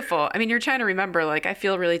was beautiful. I mean, you're trying to remember, like, I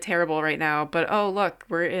feel really terrible right now, but oh, look,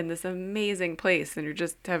 we're in this amazing place. And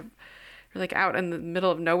you're like out in the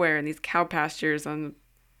middle of nowhere in these cow pastures.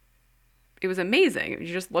 It was amazing. You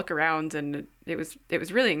just look around and it was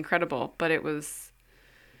really incredible. But it was,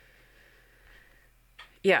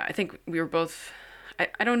 yeah, I think we were both,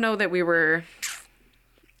 I don't know that we were,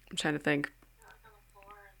 I'm trying to think.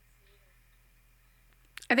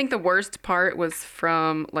 I think the worst part was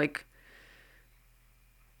from like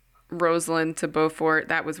Roseland to Beaufort.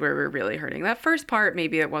 That was where we were really hurting. That first part,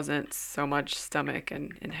 maybe it wasn't so much stomach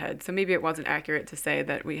and head. So maybe it wasn't accurate to say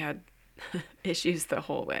that we had issues the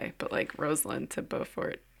whole way. But like Roseland to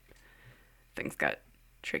Beaufort, things got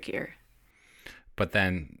trickier. But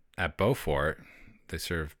then at Beaufort, they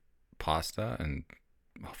serve pasta and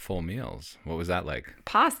full meals. What was that like?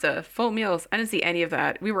 Pasta, full meals. I didn't see any of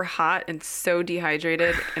that. We were hot and so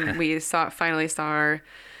dehydrated, and we finally saw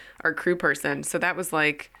our crew person. So that was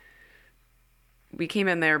like, we came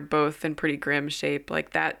in there both in pretty grim shape.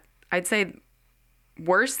 Like that, I'd say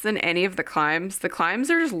worse than any of the climbs. The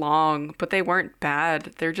climbs are just long, but they weren't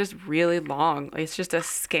bad. They're just really long. Like, it's just a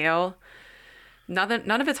scale.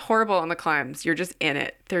 None of it's horrible on the climbs. You're just in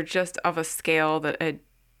it. They're just of a scale that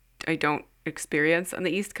I don't experience on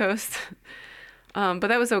the East Coast. But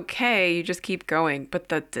that was okay. You just keep going. But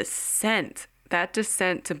that descent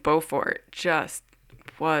to Beaufort just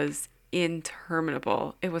was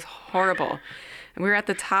interminable. It was horrible. And we were at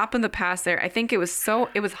the top of the pass there. I think it was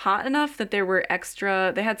hot enough that they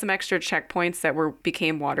had some extra checkpoints that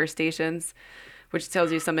became water stations, which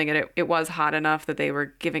tells you something. And it was hot enough that they were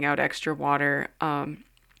giving out extra water. And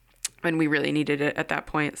we really needed it at that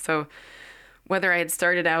point. So whether I had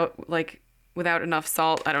started out like without enough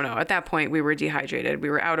salt, I don't know. At that point, we were dehydrated. We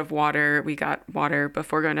were out of water. We got water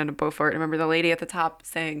before going down to Beaufort. I remember the lady at the top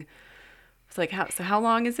saying, it's like, how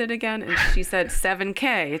long is it again? And she said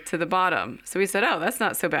 7K to the bottom. So we said, oh, that's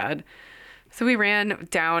not so bad. So we ran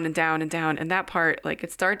down and down and down. And that part, like,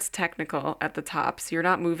 it starts technical at the top. So you're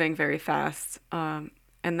not moving very fast. And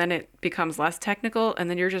then it becomes less technical. And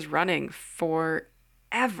then you're just running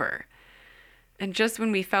forever. And just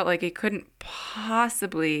when we felt like it couldn't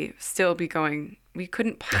possibly still be going, we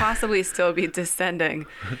couldn't possibly still be descending,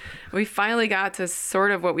 we finally got to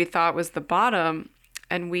sort of what we thought was the bottom.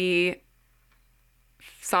 And we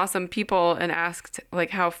saw some people and asked like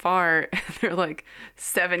how far. They're like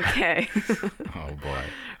 7K. Oh boy.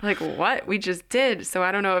 Like, what? We just did. So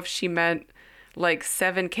I don't know if she meant like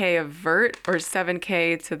 7K of vert or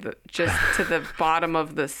 7K to the bottom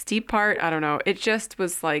of the steep part. I don't know. It just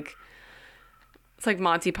was like, it's like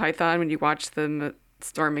Monty Python when you watch them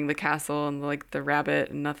storming the castle and like the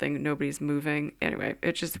rabbit and nobody's moving. Anyway,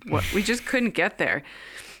 we just couldn't get there.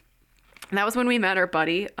 And that was when we met our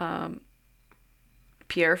buddy,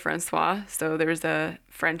 Pierre Francois. So there's a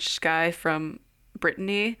French guy from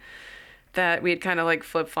Brittany that we had kind of like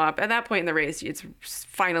flip-flop. At that point in the race, it's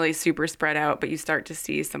finally super spread out, but you start to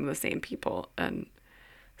see some of the same people. And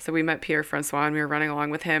so we met Pierre Francois and we were running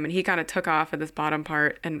along with him, and he kind of took off at this bottom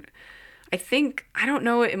part. And I don't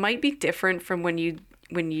know, it might be different from when you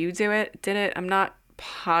did it. I'm not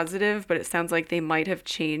positive, but it sounds like they might have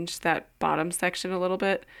changed that bottom section a little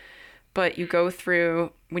bit. But you go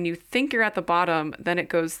through, when you think you're at the bottom, then it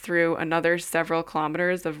goes through another several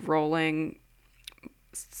kilometers of rolling,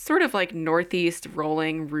 sort of like northeast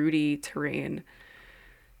rolling, rooty terrain.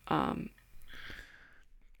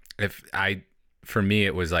 For me,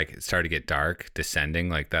 it was like it started to get dark descending,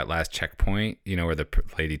 like that last checkpoint, where the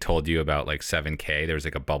lady told you about like 7K. There was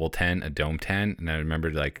like a bubble tent, a dome tent. And I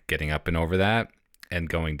remember like getting up and over that and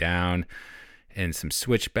going down and some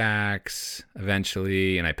switchbacks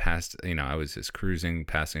eventually. And I passed, I was just cruising,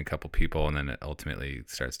 passing a couple people, and then it ultimately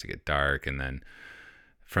starts to get dark. And then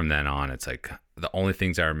from then on, it's like the only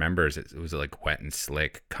things I remember is it was like wet and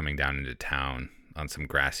slick coming down into town on some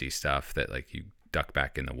grassy stuff that like you duck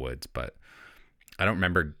back in the woods. But I don't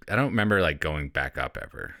remember like going back up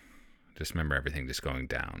ever. Just remember everything just going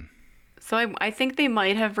down. So I think they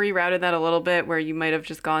might have rerouted that a little bit, where you might have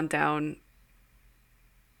just gone down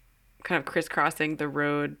kind of crisscrossing the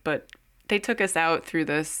road, but they took us out through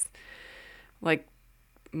this like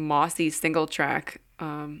mossy single track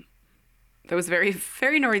that was very,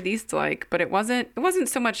 very northeast like, but it wasn't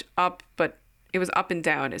so much up, but it was up and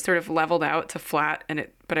down. It sort of leveled out to flat,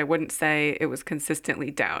 but I wouldn't say it was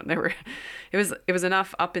consistently down. It was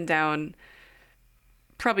enough up and down,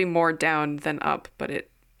 probably more down than up, but it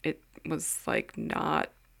was like not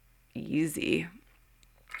easy.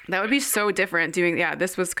 That would be so different doing, yeah,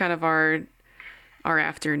 this was kind of our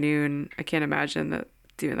afternoon. I can't imagine that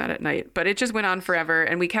doing that at night, but it just went on forever,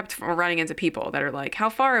 and we kept running into people that are like, how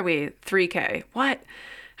far are we? 3K. What?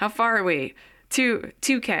 How far are we?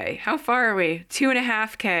 2K. How far are we?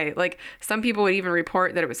 2.5K. Like, some people would even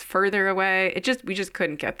report that it was further away. We just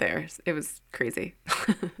couldn't get there. It was crazy.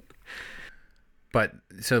 But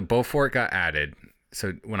so Beaufort got added.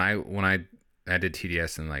 So when I did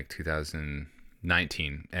TDS in like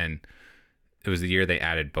 2019, and it was the year they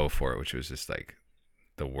added Beaufort, which was just like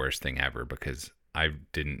the worst thing ever, because I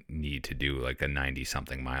didn't need to do like a 90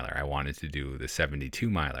 something miler. I wanted to do the 72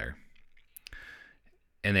 miler.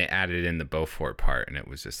 And they added in the Beaufort part, and it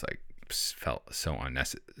was just like felt so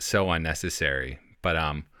unnecessary. But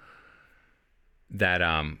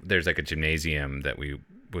there's like a gymnasium that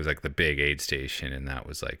was like the big aid station, and that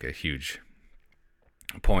was like a huge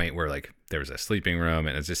point where like there was a sleeping room,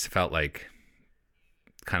 and it just felt like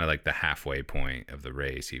kind of like the halfway point of the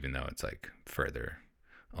race, even though it's like further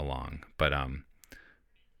along. But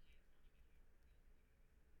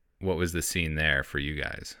what was the scene there for you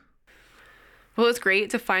guys? Well, it's great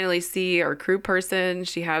to finally see our crew person.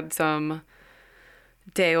 She had some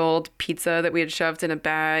day-old pizza that we had shoved in a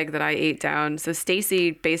bag that I ate down. So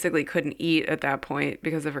Stacy basically couldn't eat at that point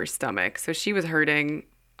because of her stomach. So she was hurting.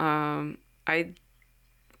 I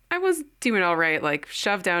was doing all right, like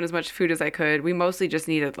shoved down as much food as I could. We mostly just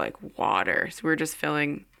needed like water. So we were just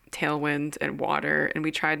filling Tailwind and water, and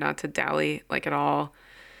we tried not to dally like at all.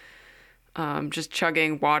 Just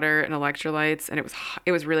chugging water and electrolytes, and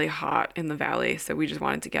it was really hot in the valley, so we just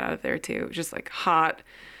wanted to get out of there too. It was just like hot.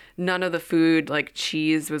 None of the food, like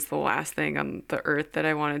cheese was the last thing on the earth that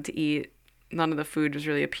I wanted to eat. None of the food was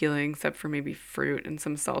really appealing except for maybe fruit and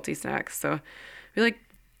some salty snacks. So we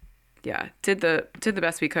did the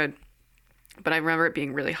best we could. But I remember it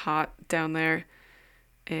being really hot down there,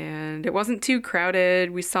 and it wasn't too crowded.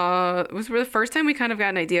 It was the first time we kind of got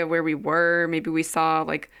an idea of where we were. Maybe we saw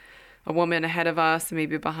like a woman ahead of us,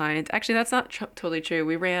 maybe behind. Actually, that's not totally true.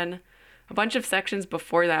 We ran a bunch of sections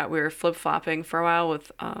before that. We were flip-flopping for a while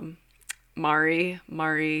with Mari,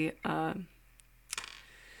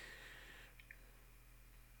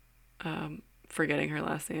 forgetting her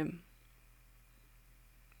last name.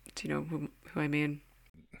 Do you know who I mean?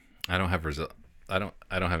 I don't have I don't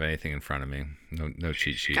have anything in front of me. No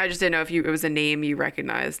cheat sheet. I just didn't know if it was a name you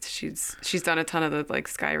recognized. She's done a ton of the like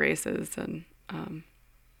sky races and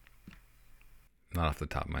not off the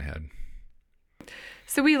top of my head.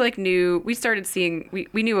 So we started seeing,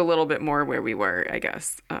 we knew a little bit more where we were, I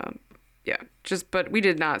guess. But we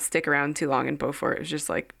did not stick around too long in Beaufort. It was just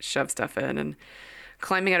like shove stuff in, and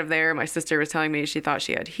climbing out of there, my sister was telling me she thought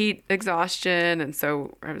she had heat exhaustion. And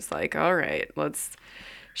so I was like, all right,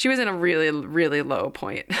 she was in a really, really low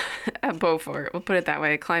point at Beaufort. We'll put it that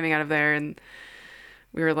way, climbing out of there. And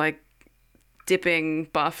we were like dipping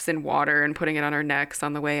buffs in water and putting it on our necks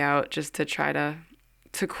on the way out just to try to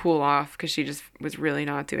cool off, because she just was really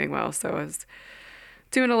not doing well. So I was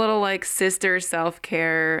doing a little like sister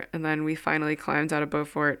self-care, and then we finally climbed out of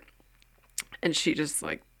Beaufort, and she just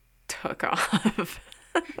like took off.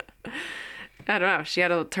 I don't know. She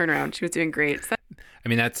had a turnaround. She was doing great. So, I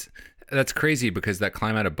mean, that's crazy, because that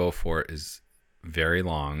climb out of Beaufort is very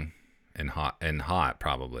long and hot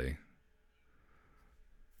probably.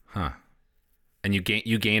 Huh. And you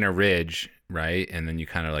gain a ridge, right? And then you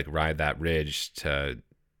kind of like ride that ridge to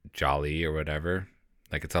Jolly or whatever.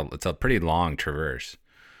 Like it's a pretty long traverse.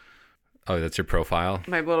 Oh, that's your profile?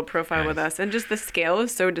 My little profile nice. With us. And just the scale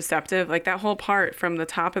is so deceptive. Like that whole part from the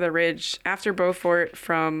top of the ridge after Beaufort,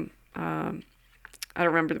 from I don't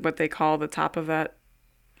remember what they call the top of that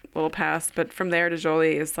little pass, but from there to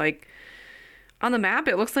Jolie is like, on the map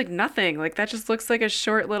it looks like nothing. Like that just looks like a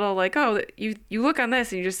short little, like, oh, you look on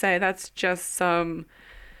this and you just say that's just some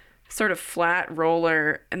sort of flat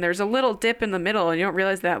roller, and there's a little dip in the middle, and you don't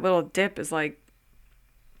realize that little dip is like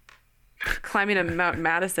climbing a Mount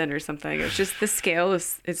Madison or something. It's just, the scale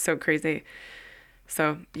is so crazy.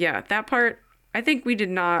 So yeah, that part, I think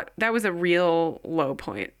that was a real low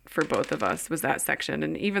point for both of us, was that section.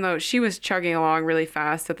 And even though she was chugging along really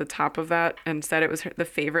fast at the top of that and said it was the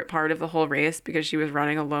favorite part of the whole race because she was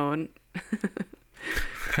running alone.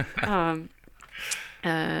 So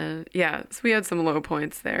we had some low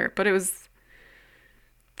points there, but it was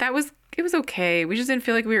okay. We just didn't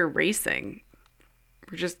feel like we were racing.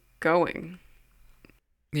 We're just going.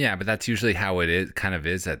 Yeah, but that's usually how it kind of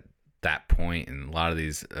is at that point in a lot of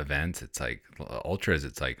these events, it's like ultras,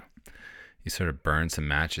 it's like you sort of burn some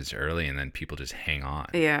matches early and then people just hang on.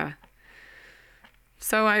 Yeah.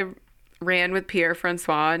 So I ran with Pierre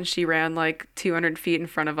Francois, and she ran like 200 feet in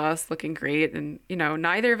front of us looking great. And, you know,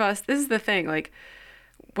 neither of us, this is the thing, like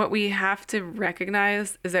what we have to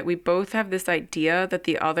recognize is that we both have this idea that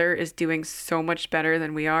the other is doing so much better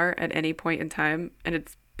than we are at any point in time. And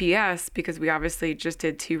it's BS because we obviously just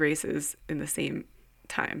did 2 races in the same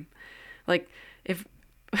time. Like if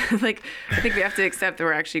like I think we have to accept that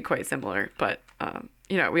we're actually quite similar, but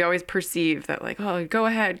you know, we always perceive that like, oh, go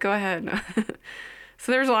ahead.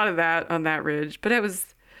 So there's a lot of that on that ridge, but that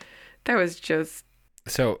was just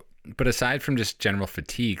so. But aside from just general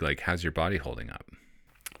fatigue, like how's your body holding up?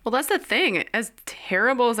 well, that's the thing. As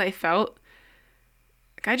terrible as I felt,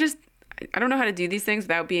 like I don't know how to do these things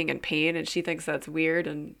without being in pain, and she thinks that's weird,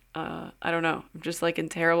 and I don't know. I'm just like in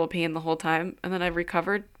terrible pain the whole time, and then I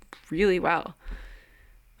recovered really well.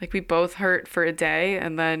 Like we both hurt for a day,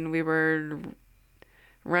 and then we were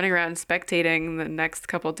running around spectating the next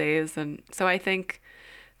couple days, and so I think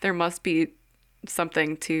there must be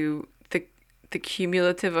something to the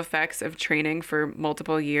cumulative effects of training for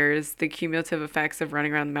multiple years, the cumulative effects of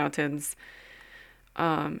running around the mountains,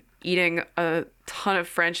 eating a ton of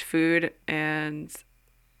French food, and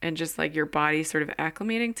just like your body sort of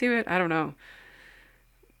acclimating to it. I don't know.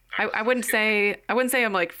 I wouldn't say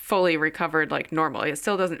I'm like fully recovered like normally. It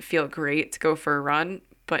still doesn't feel great to go for a run,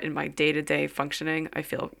 but in my day-to-day functioning, I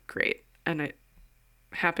feel great, and it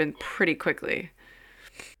happened pretty quickly.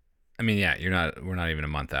 I mean, yeah, we're not even a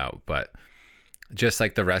month out, but just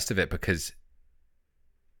like the rest of it, because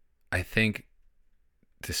I think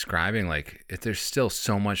describing like there's still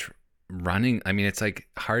so much running. I mean, it's like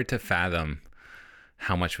hard to fathom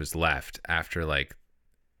how much was left after like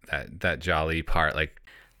that Jolly part. Like,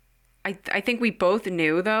 I think we both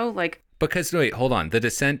knew though, like because wait, hold on, the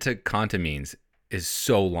descent to Contamines is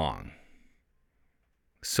so long.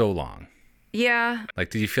 Yeah. Like,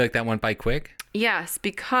 did you feel like that went by quick? Yes,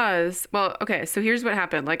 because, well, okay, so here's what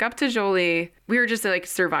happened. Like up to Jolie, we were just in like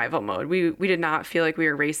survival mode. We did not feel like we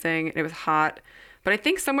were racing. It was hot. But I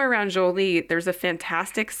think somewhere around Jolie, there's a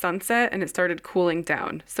fantastic sunset and it started cooling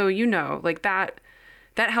down. So, you know, like that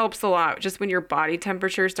helps a lot. Just when your body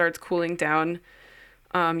temperature starts cooling down,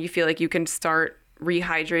 you feel like you can start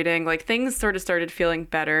rehydrating. Like things sort of started feeling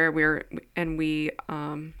better.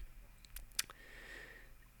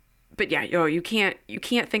 But yeah, you can't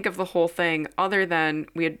think of the whole thing other than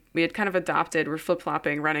we had kind of adopted, we're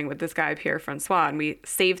flip-flopping running with this guy, Pierre Francois, and we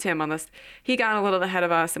saved him on this. He got a little ahead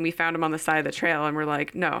of us and we found him on the side of the trail, and we're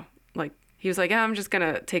like, no. Like, he was like, yeah, I'm just going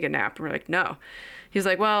to take a nap. And we're like, no. He was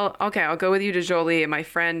like, well, okay, I'll go with you to Jolie, and my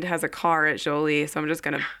friend has a car at Jolie, so I'm just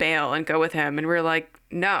going to bail and go with him. And we're like,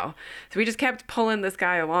 no. So we just kept pulling this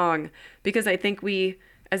guy along because I think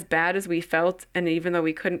as bad as we felt, and even though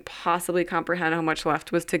we couldn't possibly comprehend how much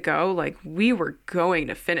left was to go, like we were going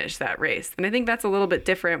to finish that race. And I think that's a little bit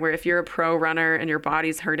different where if you're a pro runner and your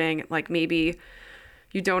body's hurting, like maybe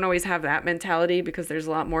you don't always have that mentality because there's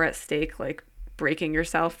a lot more at stake, like breaking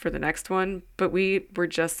yourself for the next one. But we were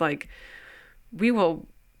just like, we will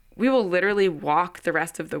literally walk the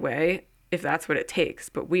rest of the way if that's what it takes,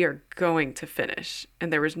 but we are going to finish.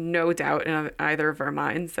 And there was no doubt in either of our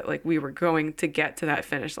minds that like we were going to get to that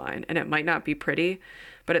finish line, and it might not be pretty,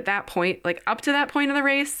 but at that point, like up to that point of the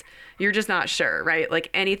race, you're just not sure, right? Like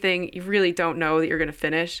anything, you really don't know that you're going to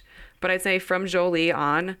finish. But I'd say from Jolie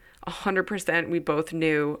on, 100% we both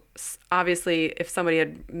knew, obviously if somebody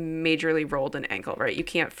had majorly rolled an ankle, right? You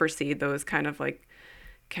can't foresee those kind of like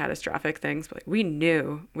catastrophic things, but like, we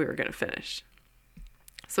knew we were going to finish.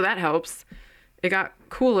 So that helps. It got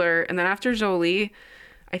cooler. And then after Jolie,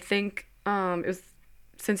 I think it was,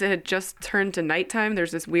 since it had just turned to nighttime,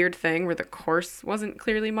 there's this weird thing where the course wasn't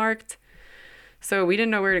clearly marked. So we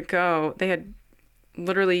didn't know where to go. They had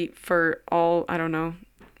literally for all, I don't know,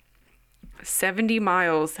 70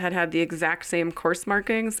 miles had the exact same course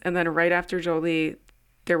markings. And then right after Jolie,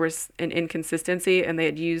 there was an inconsistency, and they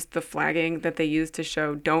had used the flagging that they used to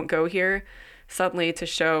show don't go here suddenly to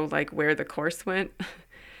show like where the course went.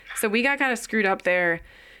 So we got kind of screwed up there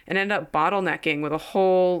and ended up bottlenecking with a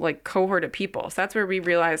whole like cohort of people. So that's where we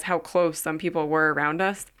realized how close some people were around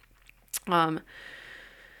us.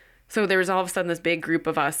 So there was all of a sudden this big group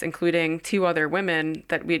of us, including 2 other women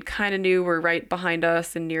that we kind of knew were right behind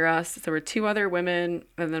us and near us. So there were 2 other women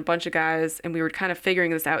and then a bunch of guys, and we were kind of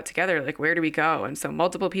figuring this out together, like where do we go? And so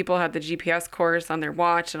multiple people had the GPS course on their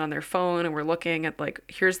watch and on their phone, and we're looking at like,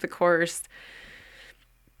 here's the course.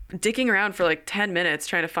 Dicking around for like 10 minutes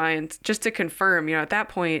trying to find, just to confirm, you know, at that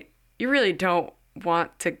point, you really don't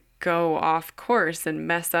want to go off course and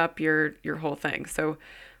mess up your whole thing. So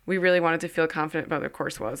we really wanted to feel confident about what the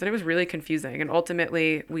course was, and it was really confusing. And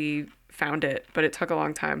ultimately, we found it, but it took a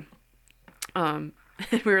long time.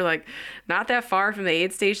 We were like not that far from the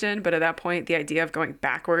aid station, but at that point, the idea of going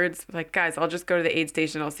backwards, like, guys, I'll just go to the aid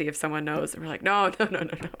station. I'll see if someone knows. And we're like, no.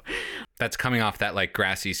 That's coming off that like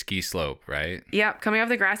grassy ski slope, right? Yeah, coming off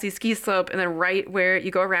the grassy ski slope, and then right where you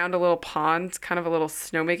go around a little pond, kind of a little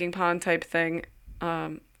snowmaking pond type thing,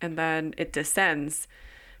 and then it descends.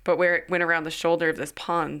 But where it went around the shoulder of this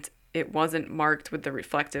pond, it wasn't marked with the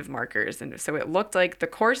reflective markers. And so it looked like the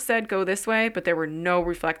course said go this way, but there were no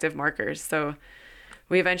reflective markers. So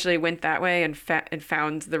we eventually went that way and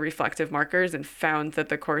found the reflective markers and found that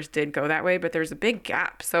the course did go that way, but there's a big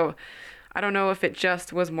gap. So I don't know if it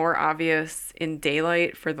just was more obvious in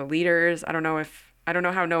daylight for the leaders. I don't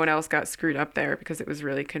know how no one else got screwed up there because it was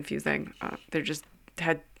really confusing. They just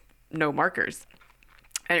had no markers.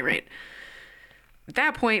 At any rate, at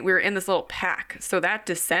that point, we were in this little pack. So that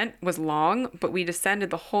descent was long, but we descended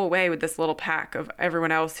the whole way with this little pack of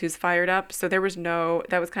everyone else who's fired up. So that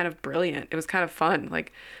was kind of brilliant. It was kind of fun.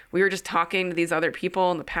 Like, we were just talking to these other people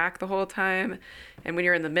in the pack the whole time. And when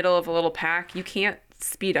you're in the middle of a little pack, you can't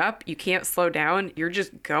speed up, you can't slow down, you're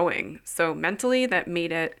just going. So mentally, that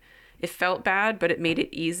made it felt bad, but it made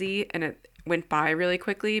it easy, and it went by really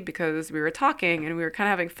quickly because we were talking and we were kind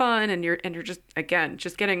of having fun, and you're just, again,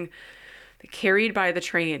 just getting carried by the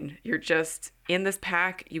train. You're just in this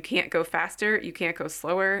pack. You can't go faster. You can't go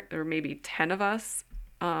slower. There were maybe 10 of us.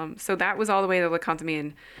 So that was all the way to Le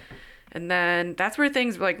Contamine. And then that's where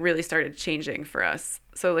things like really started changing for us.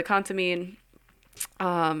 So Le Contamine,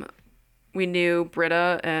 we knew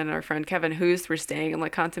Britta and our friend Kevin Hoos were staying in Le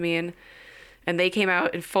Contamine, and they came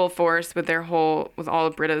out in full force with with all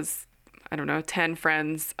of Britta's, 10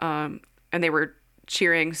 friends. And they were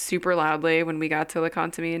cheering super loudly when we got to Le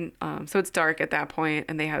Contamine. So it's dark at that point,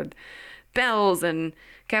 and they had bells, and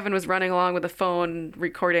Kevin was running along with a phone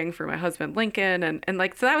recording for my husband Lincoln, and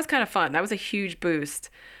like, so that was kind of fun. That was a huge boost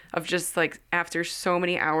of just like, after so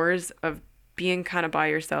many hours of being kind of by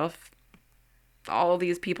yourself, all of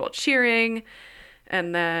these people cheering,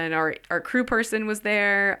 and then our crew person was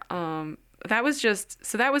there. That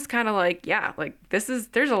was kind of like, yeah, like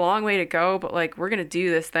there's a long way to go, but like, we're gonna do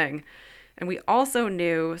this thing. And we also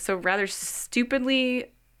knew, so rather stupidly,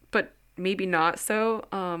 but maybe not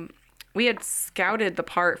so, we had scouted the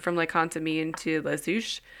part from Le Contamine to Les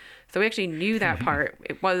Houches. So we actually knew that part.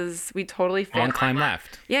 We totally failed. On climb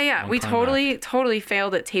left. Yeah. We totally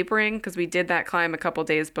failed at tapering because we did that climb a couple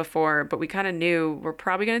days before, but we kind of knew we're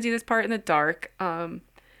probably going to do this part in the dark. And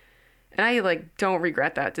I like don't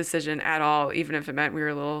regret that decision at all, even if it meant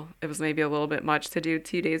it was maybe a little bit much to do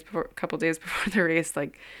a couple days before the race.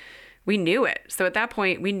 Like, we knew it. So at that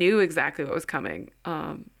point, we knew exactly what was coming,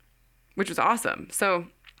 which was awesome. So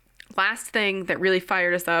last thing that really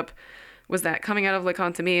fired us up was that coming out of Le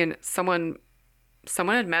Contamine, someone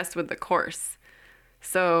had messed with the course.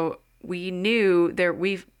 So we knew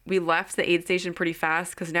we left the aid station pretty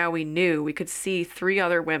fast because now we knew we could see 3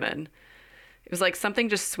 other women. It was like something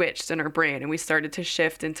just switched in our brain, and we started to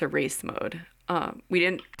shift into race mode.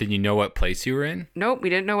 Did you know what place you were in? Nope, we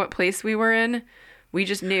didn't know what place we were in. We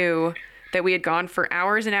just knew that we had gone for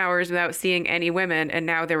hours and hours without seeing any women, and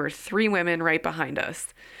now there were 3 women right behind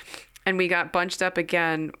us. And we got bunched up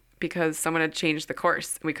again because someone had changed the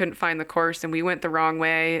course. We couldn't find the course, and we went the wrong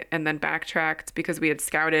way and then backtracked because we had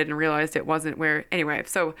scouted and realized it wasn't where... Anyway,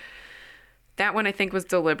 so that one I think was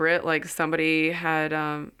deliberate. Like, somebody had,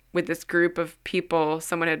 with this group of people,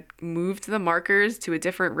 someone had moved the markers to a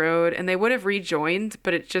different road, and they would have rejoined,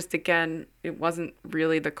 but it just, again, it wasn't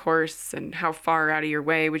really the course, and how far out of your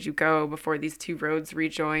way would you go before these 2 roads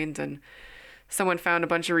rejoined, and someone found a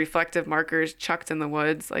bunch of reflective markers chucked in the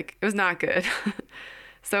woods. Like, it was not good.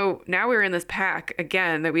 So now we were in this pack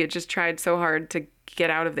again that we had just tried so hard to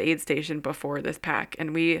get out of the aid station before this pack,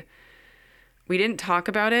 and we didn't talk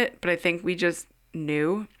about it, but I think we just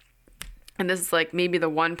knew. And this is like maybe the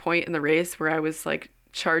one point in the race where I was like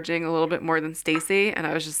charging a little bit more than Stacy, and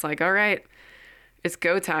I was just like, all right, it's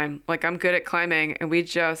go time. Like, I'm good at climbing. And we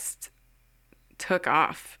just took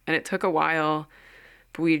off, and it took a while,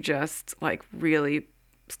 but we just like really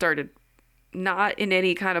started, not in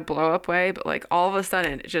any kind of blow up way, but like all of a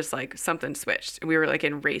sudden it just like something switched. We were like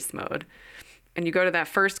in race mode. And you go to that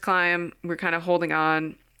first climb, we're kind of holding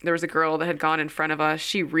on. There was a girl that had gone in front of us.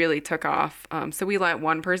 She really took off. So we let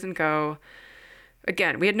one person go.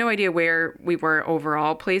 Again, we had no idea where we were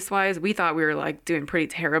overall place-wise. We thought we were like doing pretty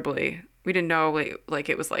terribly. We didn't know like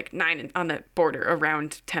it was like 9 on the border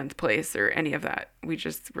around 10th place or any of that. We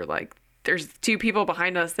just were like there's two people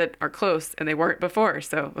behind us that are close and they weren't before,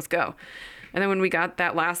 so let's go. And then when we got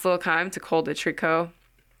that last little climb to Col de Tricot,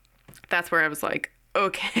 that's where I was like,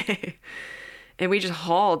 okay. And we just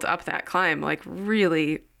hauled up that climb, like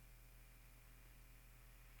really,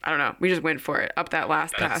 I don't know. We just went for it up that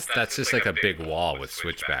last pass. That's just like a big wall with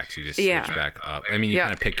switchbacks. You just switch back up. I mean, you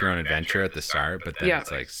kind of pick your own adventure at the start, but then it's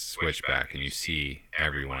like switchback and you see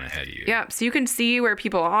everyone ahead of you. Yeah. So you can see where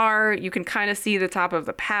people are. You can kind of see the top of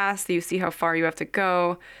the pass. You see how far you have to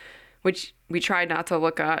go, which we tried not to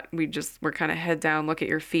look at. We're kind of head down, look at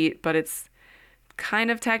your feet, but it's kind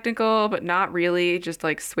of technical, but not really, just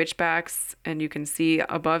like switchbacks, and you can see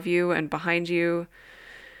above you and behind you.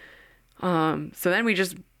 So then we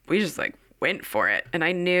just like went for it. And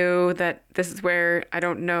I knew that this is where I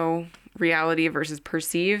don't know reality versus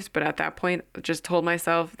perceived, but at that point I just told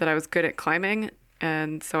myself that I was good at climbing.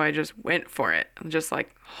 And so I just went for it and just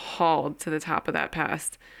like hauled to the top of that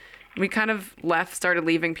pass. We kind of started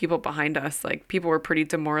leaving people behind us. Like people were pretty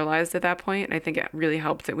demoralized at that point. And I think it really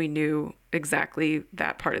helped that we knew exactly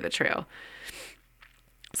that part of the trail.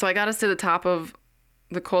 So I got us to the top of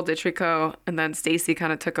the Col de Tricot, and then Stacy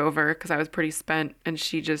kind of took over because I was pretty spent, and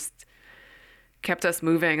she just kept us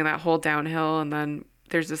moving in that whole downhill. And then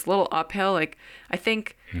there's this little uphill. Like I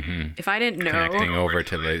think if I didn't know, connecting over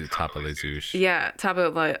to the top of Les Houches. Yeah, top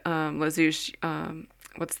of Les Houches.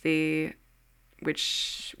 What's the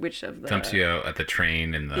which of the dumps you out at the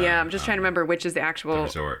train and the I'm just trying to remember which is the actual the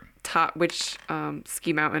resort top, which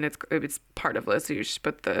ski mountain. It's part of Les Houches,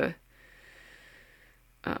 but the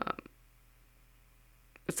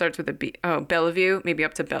it starts with a B. Oh, Bellevue, maybe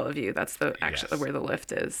up to Bellevue. That's the actually where the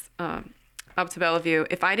lift is. Up to Bellevue.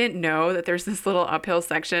 If I didn't know that there's this little uphill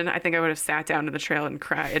section, I think I would have sat down to the trail and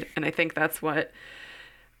cried. And I think that's what,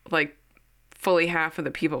 like, fully half of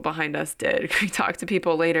the people behind us did. We talked to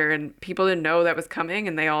people later, and people didn't know that was coming,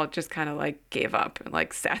 and they all just kind of like gave up and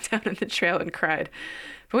like sat down in the trail and cried.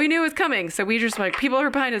 But we knew it was coming, so we just like, people are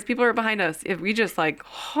behind us. People are behind us. If we just like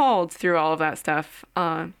hauled through all of that stuff.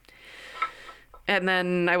 And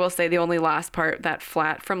then I will say the only last part, that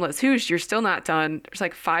flat from Les Houches, you're still not done. There's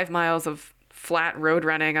like 5 miles of flat road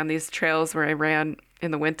running on these trails where I ran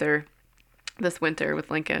in the winter, this winter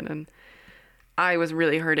with Lincoln. And I was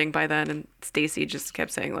really hurting by then. And Stacy just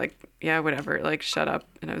kept saying like, yeah, whatever, like shut up.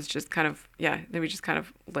 And I was just kind of, then we just kind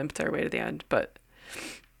of limped our way to the end. But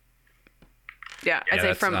I'd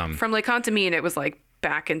say from Lake Contamine, it was like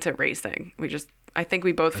back into racing. I think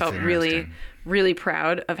we both felt really, really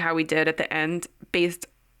proud of how we did at the end, based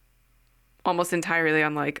almost entirely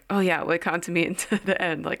on like, oh yeah, Lake Contamine to the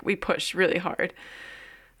end. Like we pushed really hard.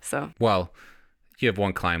 So. Well, you have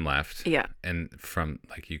one climb left. Yeah. And from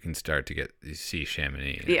like, you can start to see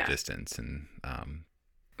Chamonix in the distance, and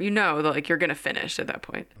like you're going to finish at that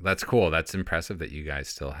point. That's cool. That's impressive that you guys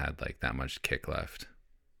still had like that much kick left.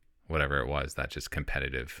 Whatever it was, that just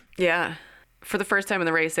competitive. Yeah. For the first time in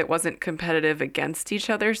the race, it wasn't competitive against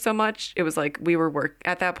each other so much. It was like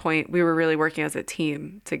at that point, we were really working as a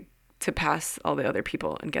team to pass all the other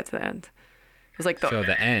people and get to the end. It was like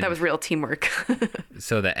the end. That was real teamwork.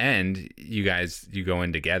 So the end, you go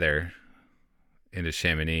in together into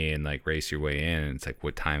Chamonix and like race your way in. And it's like,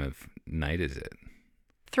 what time of night is it?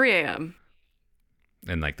 3 a.m.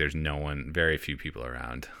 And like, there's very few people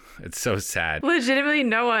around. It's so sad. Legitimately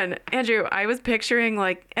no one. Andrew, I was picturing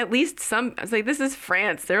like at least I was like, this is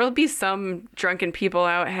France. There will be some drunken people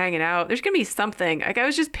out hanging out. There's going to be something. Like I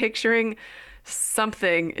was just picturing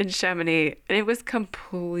something in Chamonix, and it was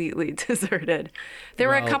completely deserted. There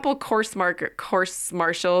were a couple course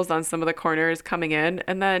marshals on some of the corners coming in,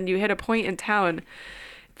 and then you hit a point in town.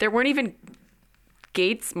 There weren't even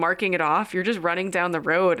gates marking it off. You're just running down the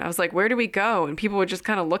road. I was like, where do we go? And people would just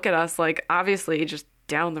kind of look at us like, obviously just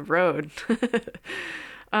down the road. So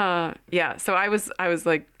I was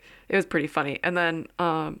like, it was pretty funny. And then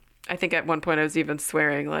I think at one point I was even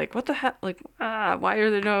swearing like, what the heck, like, why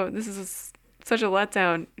are there this is such a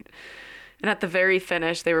letdown. And at the very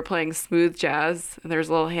finish, they were playing smooth jazz, and there was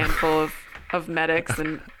a little handful of medics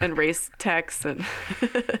and race techs. And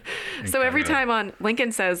so every time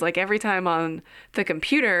Lincoln says, like every time on the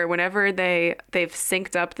computer, whenever they've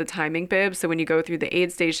synced up the timing bib, so when you go through the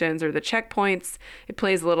aid stations or the checkpoints, it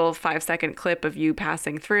plays a little 5-second clip of you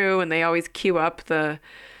passing through, and they always cue up the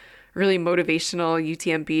really motivational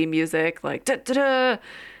UTMB music, like da da da,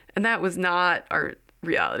 and that was not our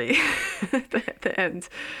reality at the end.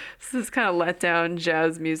 So this kind of let down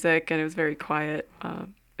jazz music, and it was very quiet.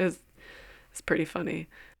 It's pretty funny.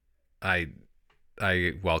 I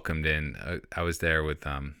welcomed in. I was there with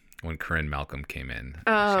when Corinne Malcolm came in.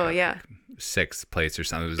 Oh yeah. Like 6th place or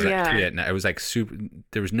something. It was like 3 at night. It was like super.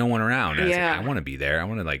 There was no one around. I was like, I want to be there. I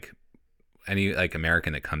want to like any like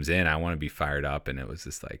American that comes in, I want to be fired up. And it was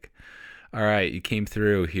just like, all right, you came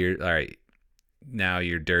through here. All right, now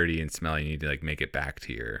you're dirty and smelly. You need to like make it back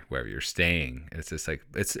to your wherever you're staying. And it's just like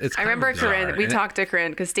it's. I remember Corinne. We talked to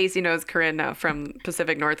Corinne because Stacy knows Corinne now from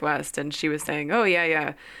Pacific Northwest, and she was saying, "Oh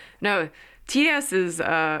yeah, no, TS is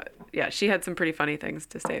she had some pretty funny things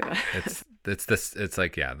to say about it." It's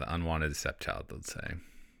like the unwanted stepchild, let's say.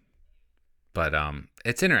 But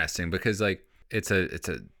it's interesting because like it's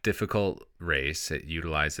a difficult race. It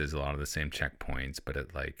utilizes a lot of the same checkpoints, but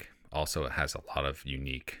it like also it has a lot of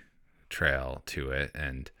unique trail to it.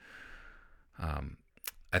 And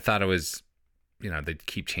I thought it was, they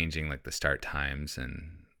keep changing like the start times,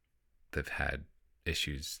 and they've had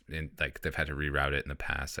issues in like they've had to reroute it in the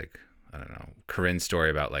past. Like, I don't know, Corinne's story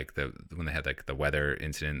about like when they had like the weather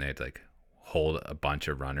incident, they had to like hold a bunch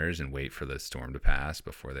of runners and wait for the storm to pass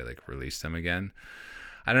before they like release them again.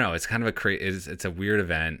 I don't know. It's kind of it's a weird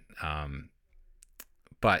event.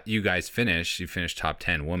 But you guys finished top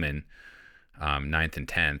 10 women, 9th and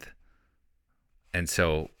 10th. And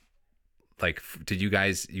so like, did you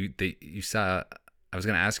guys, you saw, I was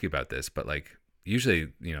going to ask you about this, but like usually,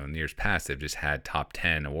 in years past, they've just had top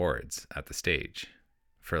 10 awards at the stage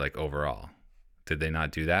for like overall. Did they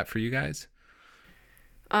not do that for you guys?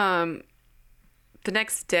 The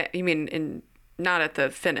next day, you mean not at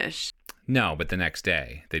the finish? No, but the next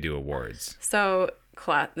day they do awards. So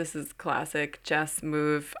this is classic Jess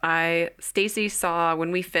move. Stacy saw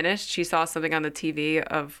when we finished, she saw something on the TV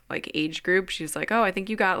of like age group. She's like, "Oh, I think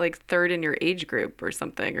you got like third in your age group or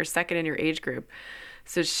something, or second in your age group."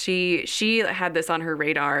 So she had this on her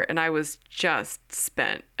radar, and I was just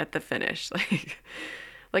spent at the finish.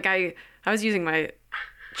 Like I was using my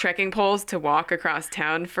trekking poles to walk across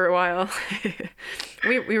town for a while.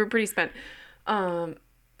 we were pretty spent. So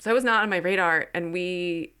it was not on my radar, and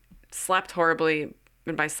we slept horribly.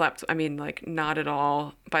 And by slept, I mean like not at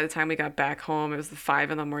all. By the time we got back home, it was 5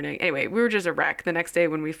 a.m. Anyway, we were just a wreck. The next day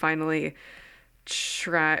when we finally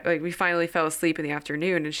fell asleep in the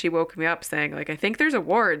afternoon, and she woke me up saying like, "I think there's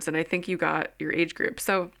awards, and I think you got your age group."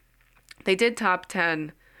 So they did top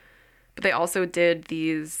 10, but they also did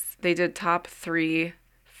top 3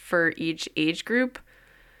 for each age group,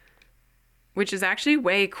 which is actually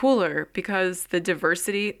way cooler because the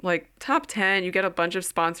diversity, like top 10, you get a bunch of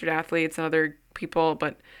sponsored athletes and other people,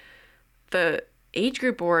 but the age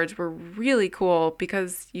group awards were really cool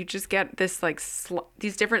because you just get this like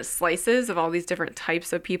these different slices of all these different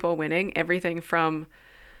types of people winning, everything from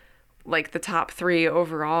like the top 3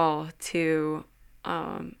 overall to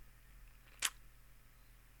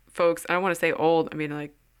folks, I don't want to say old, I mean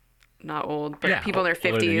like not old, but people in their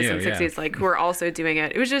 50s and 60s, like who are also doing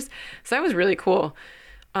it. It was just, so that was really cool.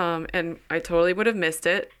 And I totally would have missed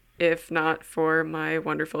it if not for my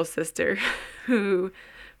wonderful sister who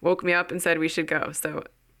woke me up and said we should go. So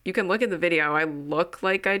you can look at the video. I look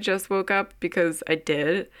like I just woke up because I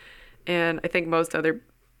did. And I think most other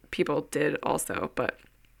people did also. But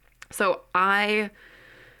so I,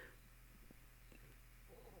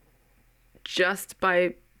 just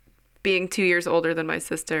by being 2 years older than my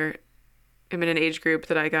sister, I'm in an age group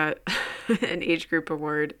that I got an age group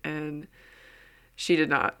award, and she did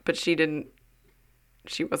not, but she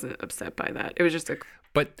wasn't upset by that. It was just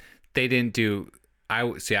but they didn't do, I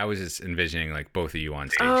was just envisioning like both of you on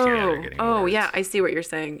stage together getting awards. Yeah, I see what you're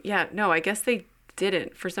saying. Yeah, no, I guess they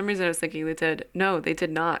didn't. For some reason I was thinking they did. No, they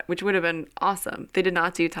did not, which would have been awesome. They did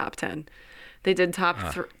not do top 10. They did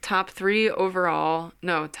top 3 overall.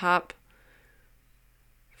 No, top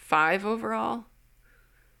 5 overall.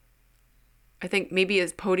 I think maybe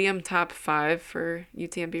as podium top 5 for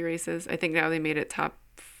UTMB races. I think now they made it top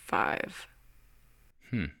 5.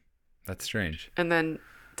 That's strange. And then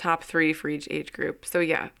top 3 for each age group. So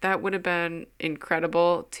yeah, that would have been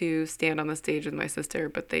incredible to stand on the stage with my sister,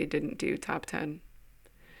 but they didn't do top 10.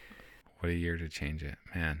 What a year to change it,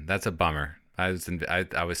 man. That's a bummer. I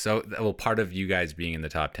was so, well, part of you guys being in the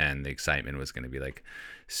top 10, the excitement was going to be like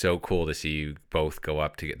so cool to see you both go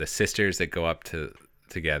up to get the sisters that go up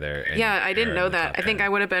together. And yeah, I didn't know that. I think I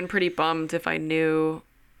would have been pretty bummed if I knew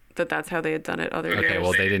that that's how they had done it other years. Okay,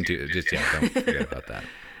 well, they didn't do it. Just, don't forget about that.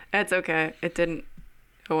 It's okay. It didn't.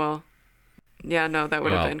 Oh, well. Yeah, no, that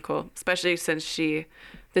would have been cool. Especially since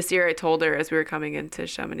this year I told her as we were coming into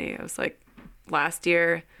Chamonix, I was like, last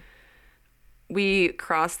year, we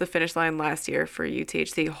crossed the finish line last year for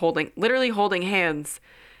UTHC literally holding hands.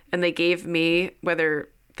 And they gave me, whether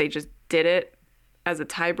they just did it as a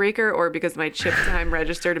tiebreaker or because my chip time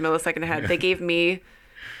registered a millisecond ahead, they gave me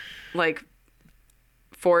like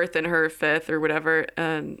 4th and her 5th or whatever.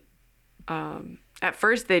 And at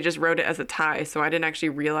first they just wrote it as a tie, so I didn't actually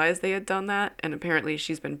realize they had done that. And apparently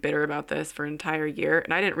she's been bitter about this for an entire year.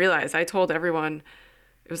 And I didn't realize. I told everyone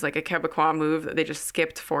it was like a Quebecois move that they just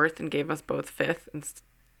skipped fourth and gave us both fifth, and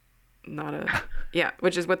not a yeah,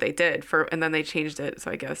 which is what they did for. And then they changed it,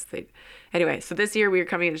 so I guess they. Anyway, so this year we were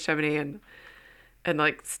coming into Chamonix, and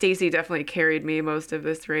like Stacy definitely carried me most of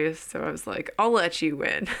this race, so I was like, I'll let you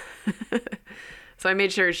win. So I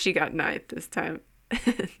made sure she got ninth this time,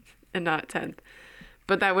 and not 10th.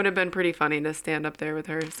 But that would have been pretty funny to stand up there with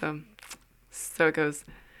her. So it goes.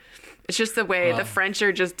 It's just the way the French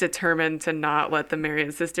are just determined to not let the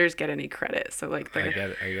Marion sisters get any credit. So like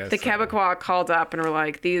the Quebecois called up and were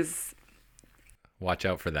like, these. Watch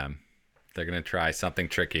out for them. They're going to try something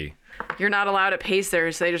tricky. You're not allowed a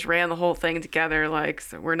pacer. So they just ran the whole thing together. Like,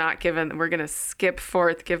 so we're going to skip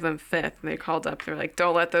fourth, give them fifth. And they called up. They're like,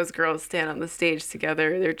 don't let those girls stand on the stage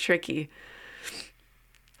together. They're tricky.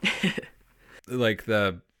 Like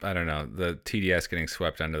I don't know, the TDS getting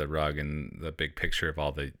swept under the rug and the big picture of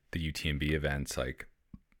all the UTMB events. Like,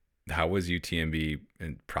 how was UTMB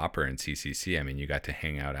proper in CCC? I mean, you got to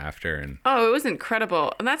hang out after and. Oh, it was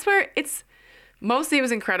incredible. And that's where mostly it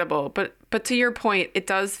was incredible. But to your point, it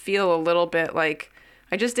does feel a little bit like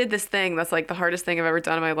I just did this thing that's like the hardest thing I've ever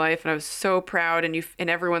done in my life. And I was so proud. And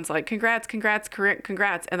everyone's like, congrats.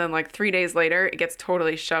 And then like 3 days later, it gets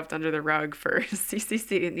totally shoved under the rug for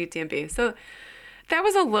CCC and UTMB. So that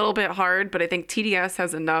was a little bit hard, but I think TDS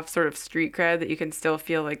has enough sort of street cred that you can still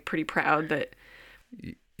feel like pretty proud that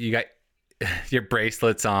you got your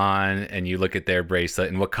bracelets on and you look at their bracelet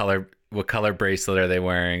and what color bracelet are they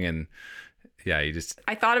wearing? And yeah,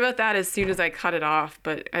 I thought about that as soon as I cut it off,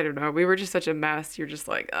 but I don't know. We were just such a mess. You're just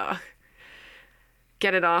like, ugh,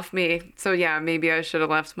 get it off me. So yeah, maybe I should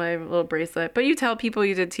have left my little bracelet, but you tell people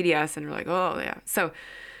you did TDS and they're like, oh yeah. So,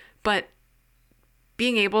 but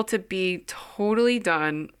being able to be totally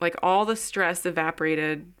done, like all the stress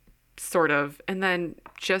evaporated sort of, and then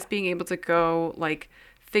just being able to go like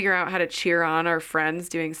figure out how to cheer on our friends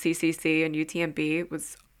doing CCC and UTMB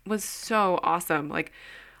was so awesome. Like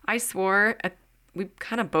I swore we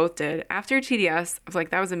kind of both did after TDS. I was like,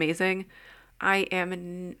 that was amazing.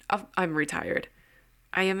 I'm retired.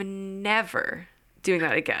 I am never doing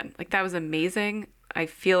that again. Like that was amazing. I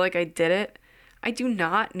feel like I did it. I do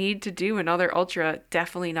not need to do another ultra,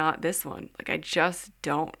 definitely not this one. Like I just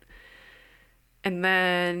don't. And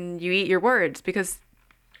then you eat your words because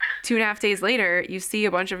 2.5 days later, you see a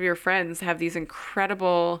bunch of your friends have these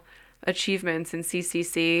incredible achievements in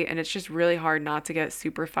CCC, and it's just really hard not to get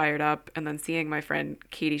super fired up. And then seeing my friend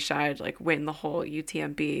Katie Scheid like win the whole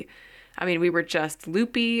UTMB. I mean, we were just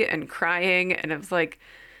loopy and crying, and it was like,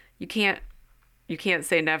 you can't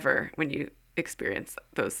say never when you experience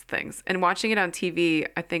those things. And watching it on TV,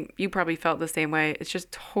 I think you probably felt the same way. It's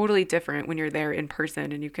just totally different when you're there in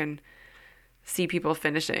person and you can see people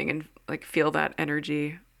finishing and like feel that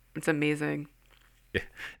energy. It's amazing. Yeah.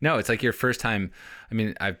 No, it's like your first time. I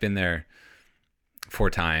mean, I've been there 4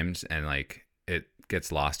 times and like it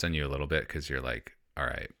gets lost on you a little bit because you're like, all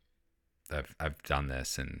right, I've done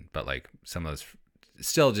this, but like some of those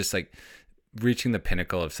still just like reaching the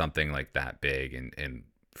pinnacle of something like that big and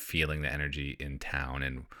feeling the energy in town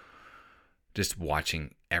and just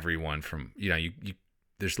watching everyone from, you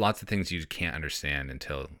there's lots of things you can't understand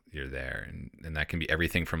until you're there. And that can be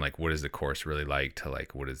everything from like, what is the course really like to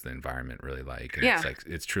like, what is the environment really like? And it's like,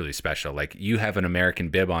 it's truly special. Like you have an American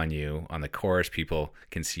bib on you on the course, people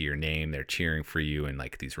can see your name, they're cheering for you in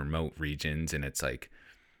like these remote regions. And it's like,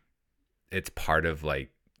 it's part of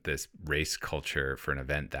like this race culture for an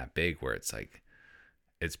event that big where it's like,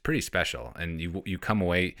 it's pretty special. And you come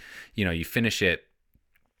away, you finish it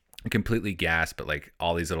completely gassed, but like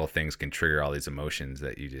all these little things can trigger all these emotions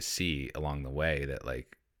that you just see along the way that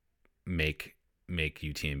like make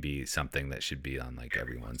UTMB something that should be on like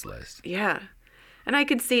everyone's list. Yeah. And I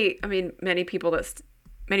could see, I mean, many people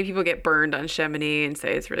get burned on Chamonix and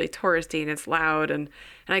say it's really touristy and it's loud. And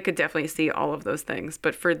I could definitely see all of those things.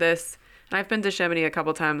 But for this, and I've been to Chamonix a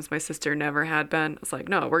couple times. My sister never had been. I was like,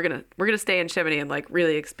 no, we're gonna stay in Chamonix and like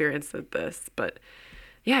really experience this. But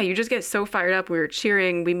yeah, you just get so fired up. We were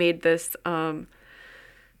cheering. We made this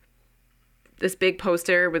this big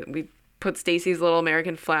poster we put Stacy's little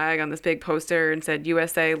American flag on this big poster and said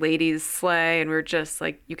USA Ladies Slay. And we're just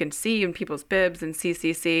like, you can see in people's bibs and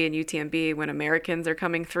CCC and UTMB when Americans are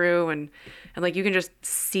coming through and like you can just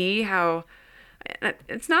see how.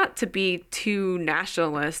 It's not to be too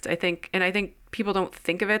nationalist, I think people don't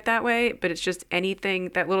think of it that way, but it's just anything,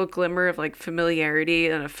 that little glimmer of like familiarity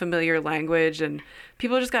and a familiar language, and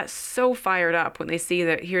people just got so fired up when they see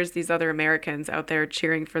that here's these other Americans out there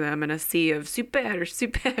cheering for them in a sea of super.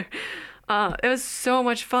 It was so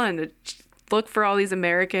much fun to look for all these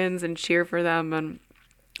Americans and cheer for them, and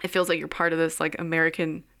it feels like you're part of this like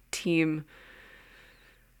American team.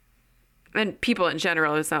 And people in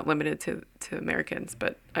general, it's not limited to Americans,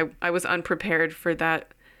 but I was unprepared for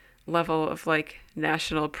that level of like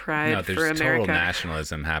national pride No, for there's America. total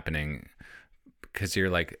nationalism happening because you're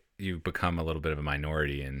like you've become a little bit of a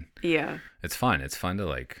minority, and Yeah. it's fun. It's fun to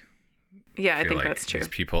like Yeah, I feel think like that's true. these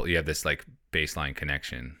people. You have this like baseline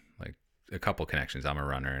connection, like a couple connections. I'm a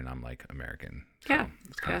runner, and I'm like American. So Yeah.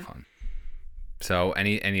 it's kind of Yeah. fun. So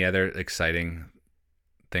any other exciting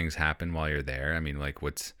things happen while you're there? I mean, like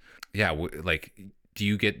like do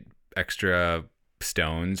you get extra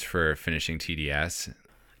stones for finishing TDS?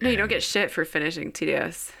 No, you don't get shit for finishing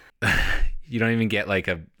TDS. You don't even get like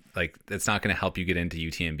it's not going to help you get into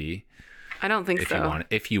UTMB I don't think so.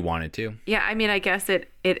 if you wanted to. Yeah, I mean, I guess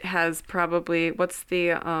it has probably what's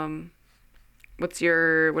your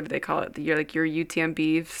what do they call it? Your like your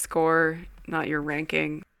UTMB score, not your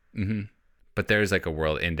ranking. But there's like a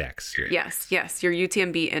world index here. Yes, your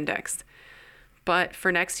UTMB index. But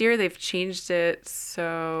for next year, they've changed it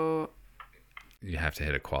so You have to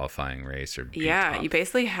hit a qualifying race or be yeah, top you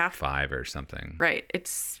basically have 5 or something. right.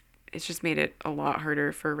 It's just made it a lot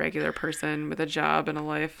harder for a regular person with a job and a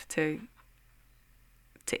life to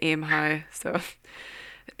aim high. So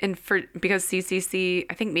and because CCC,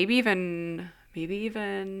 I think maybe even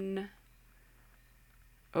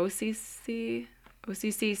OCC,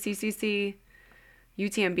 CCC,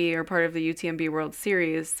 UTMB are part of the UTMB World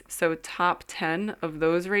Series. So top 10 of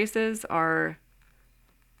those races are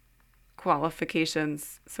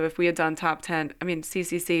qualifications. So if we had done top 10, I mean,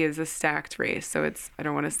 CCC is a stacked race. So I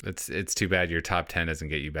don't want to, It's too bad your top 10 doesn't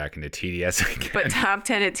get you back into TDS again. but top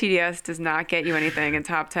 10 at TDS does not get you anything. And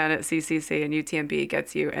top 10 at CCC and UTMB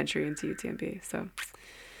gets you entry into UTMB. So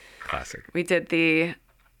Classic. we did the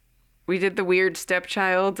weird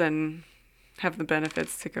stepchild and have the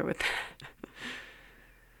benefits to go with that.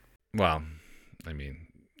 Well, I mean,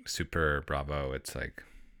 Super Bravo, it's a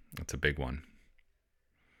big one.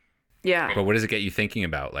 Yeah. But what does it get you thinking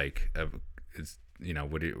about? Like,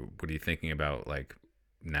 what are you thinking about like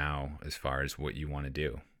now as far as what you want to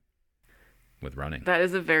do with running? That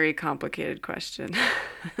is a very complicated question.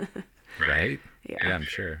 Right? Yeah. Yeah, I'm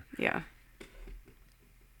sure. Yeah.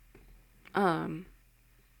 Yeah,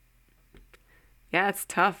 it's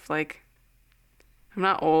tough. Like, I'm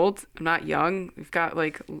not old. I'm not young. We've got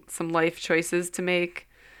like some life choices to make.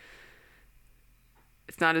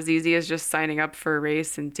 It's not as easy as just signing up for a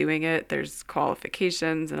race and doing it. There's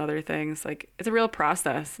qualifications and other things. Like, it's a real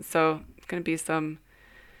process. So it's going to be some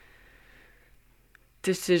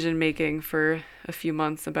decision making for a few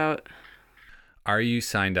months about. Are you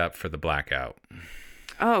signed up for the blackout?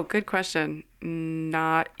 Oh, good question.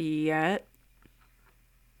 Not yet.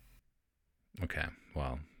 Okay.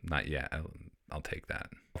 Well, not yet. I'll take that.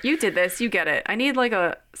 You did this. You get it. I need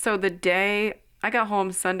so the day I got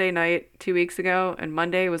home Sunday night 2 weeks ago, and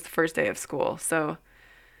Monday was the first day of school. So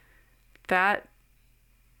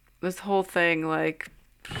this whole thing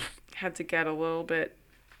had to get a little bit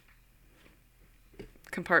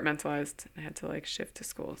compartmentalized. I had to shift to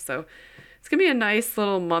school. So it's going to be a nice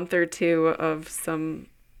little month or two of some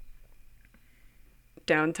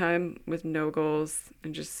downtime with no goals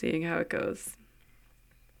and just seeing how it goes.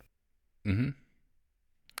 No,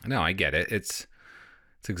 I get it. It's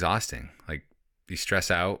exhausting. Like, you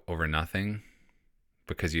stress out over nothing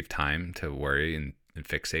because you have time to worry and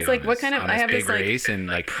fixate. It's like, on what this, kind of, on I this have big this race and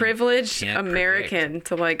privileged can't American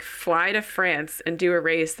to fly to France and do a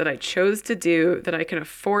race that I chose to do, that I can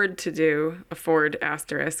afford to do,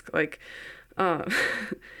 asterisk,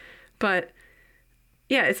 but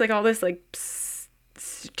yeah, it's all this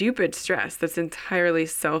stupid stress that's entirely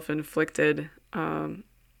self-inflicted,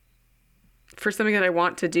 for something that I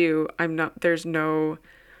want to do.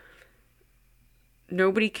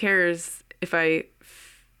 Nobody cares if I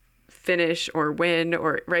finish or win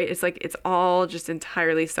or right. It's all just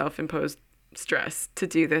entirely self-imposed stress to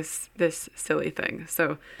do this silly thing.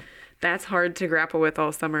 So that's hard to grapple with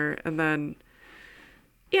all summer. And then,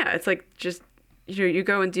 yeah, it's just, you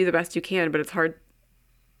go and do the best you can, but it's hard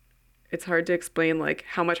to explain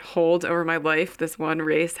how much hold over my life this one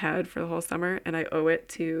race had for the whole summer. And I owe it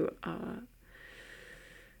to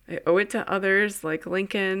others like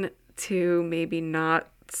Lincoln to maybe not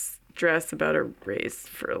stress about a race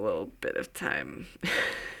for a little bit of time.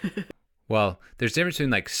 Well, there's a difference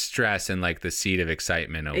between stress and the seed of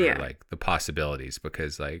excitement over Yeah. the possibilities,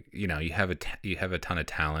 because you have a ton of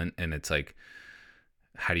talent, and it's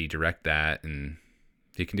how do you direct that? And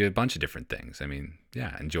you can do a bunch of different things. I mean,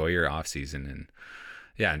 yeah, enjoy your off season, and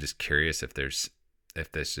yeah, I'm just curious if this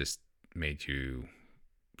just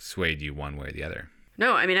swayed you one way or the other?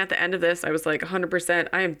 No, I mean, at the end of this, I was like 100%,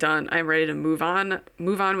 I am done. I'm ready to move on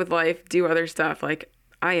with life, do other stuff. Like,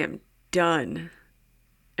 I am done.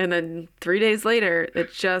 And then 3 days later,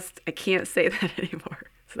 I can't say that anymore.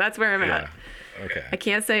 So that's where I'm at. Okay. I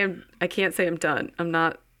can't say I'm done. I'm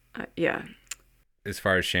not, yeah. As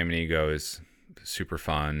far as Chamonix goes, super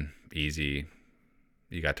fun, easy.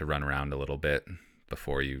 You got to run around a little bit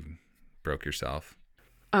before you broke yourself.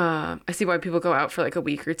 I see why people go out for like a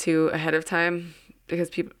week or two ahead of time, because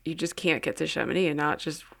you just can't get to Chamonix and not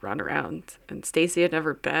just run around. And Stacy had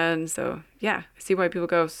never been, so yeah, I see why people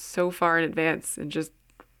go so far in advance and just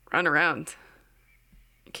run around.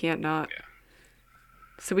 You can't not. Yeah.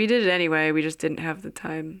 So we did it anyway. We just didn't have the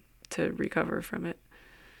time to recover from it.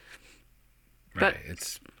 But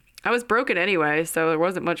right. I was broken anyway, so there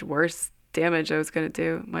wasn't much worse damage I was going to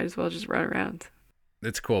do. Might as well just run around.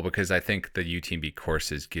 It's cool because I think the UTMB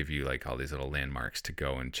courses give you like all these little landmarks to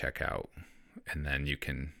go and check out, and then you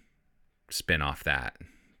can spin off that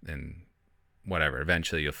and whatever.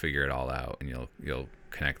 Eventually you'll figure it all out and you'll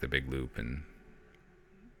connect the big loop,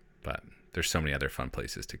 but there's so many other fun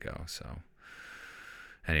places to go. So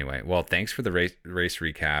anyway, well, thanks for the race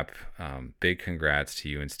recap. Big congrats to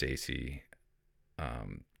you and Stacy.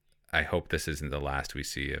 I hope this isn't the last we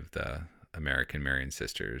see of the American Marion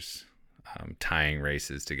sisters tying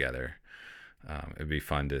races together. It'd be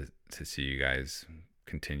fun to see you guys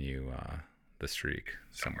continue the streak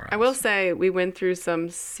somewhere else. I will say we went through some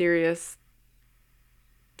serious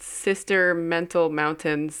sister mental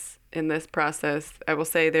mountains in this process. I will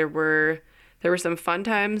say there were some fun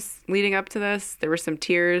times leading up to this. There were some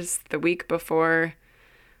tears the week before,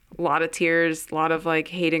 a lot of tears, a lot of like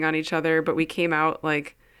hating on each other, but we came out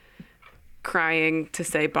like crying to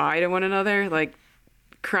say bye to one another, like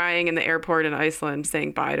crying in the airport in Iceland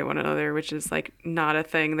saying bye to one another, which is like not a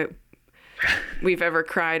thing that we've ever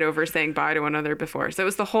cried over saying bye to one another before. So it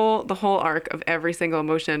was the whole arc of every single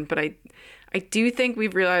emotion. But I do think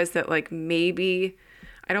we've realized that like maybe,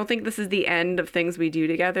 I don't think this is the end of things we do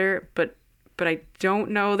together, but I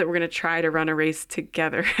don't know that we're going to try to run a race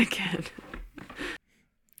together again.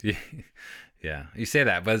 Yeah, you say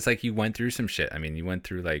that, but it's like you went through some shit. I mean, you went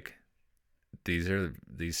through like these.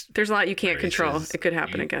 There's a lot you can't control. It could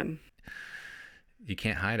happen again. You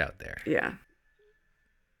can't hide out there. Yeah.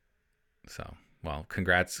 So, well,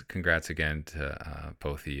 congrats again to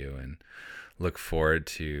both of you, and look forward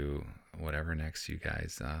to whatever next you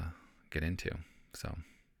guys get into. So,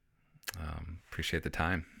 appreciate the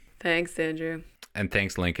time. Thanks, Andrew. And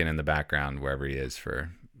thanks, Lincoln, in the background, wherever he is,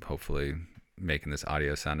 for hopefully making this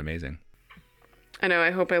audio sound amazing. I know.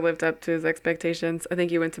 I hope I lived up to his expectations. I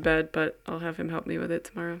think he went to bed, but I'll have him help me with it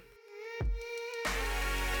tomorrow.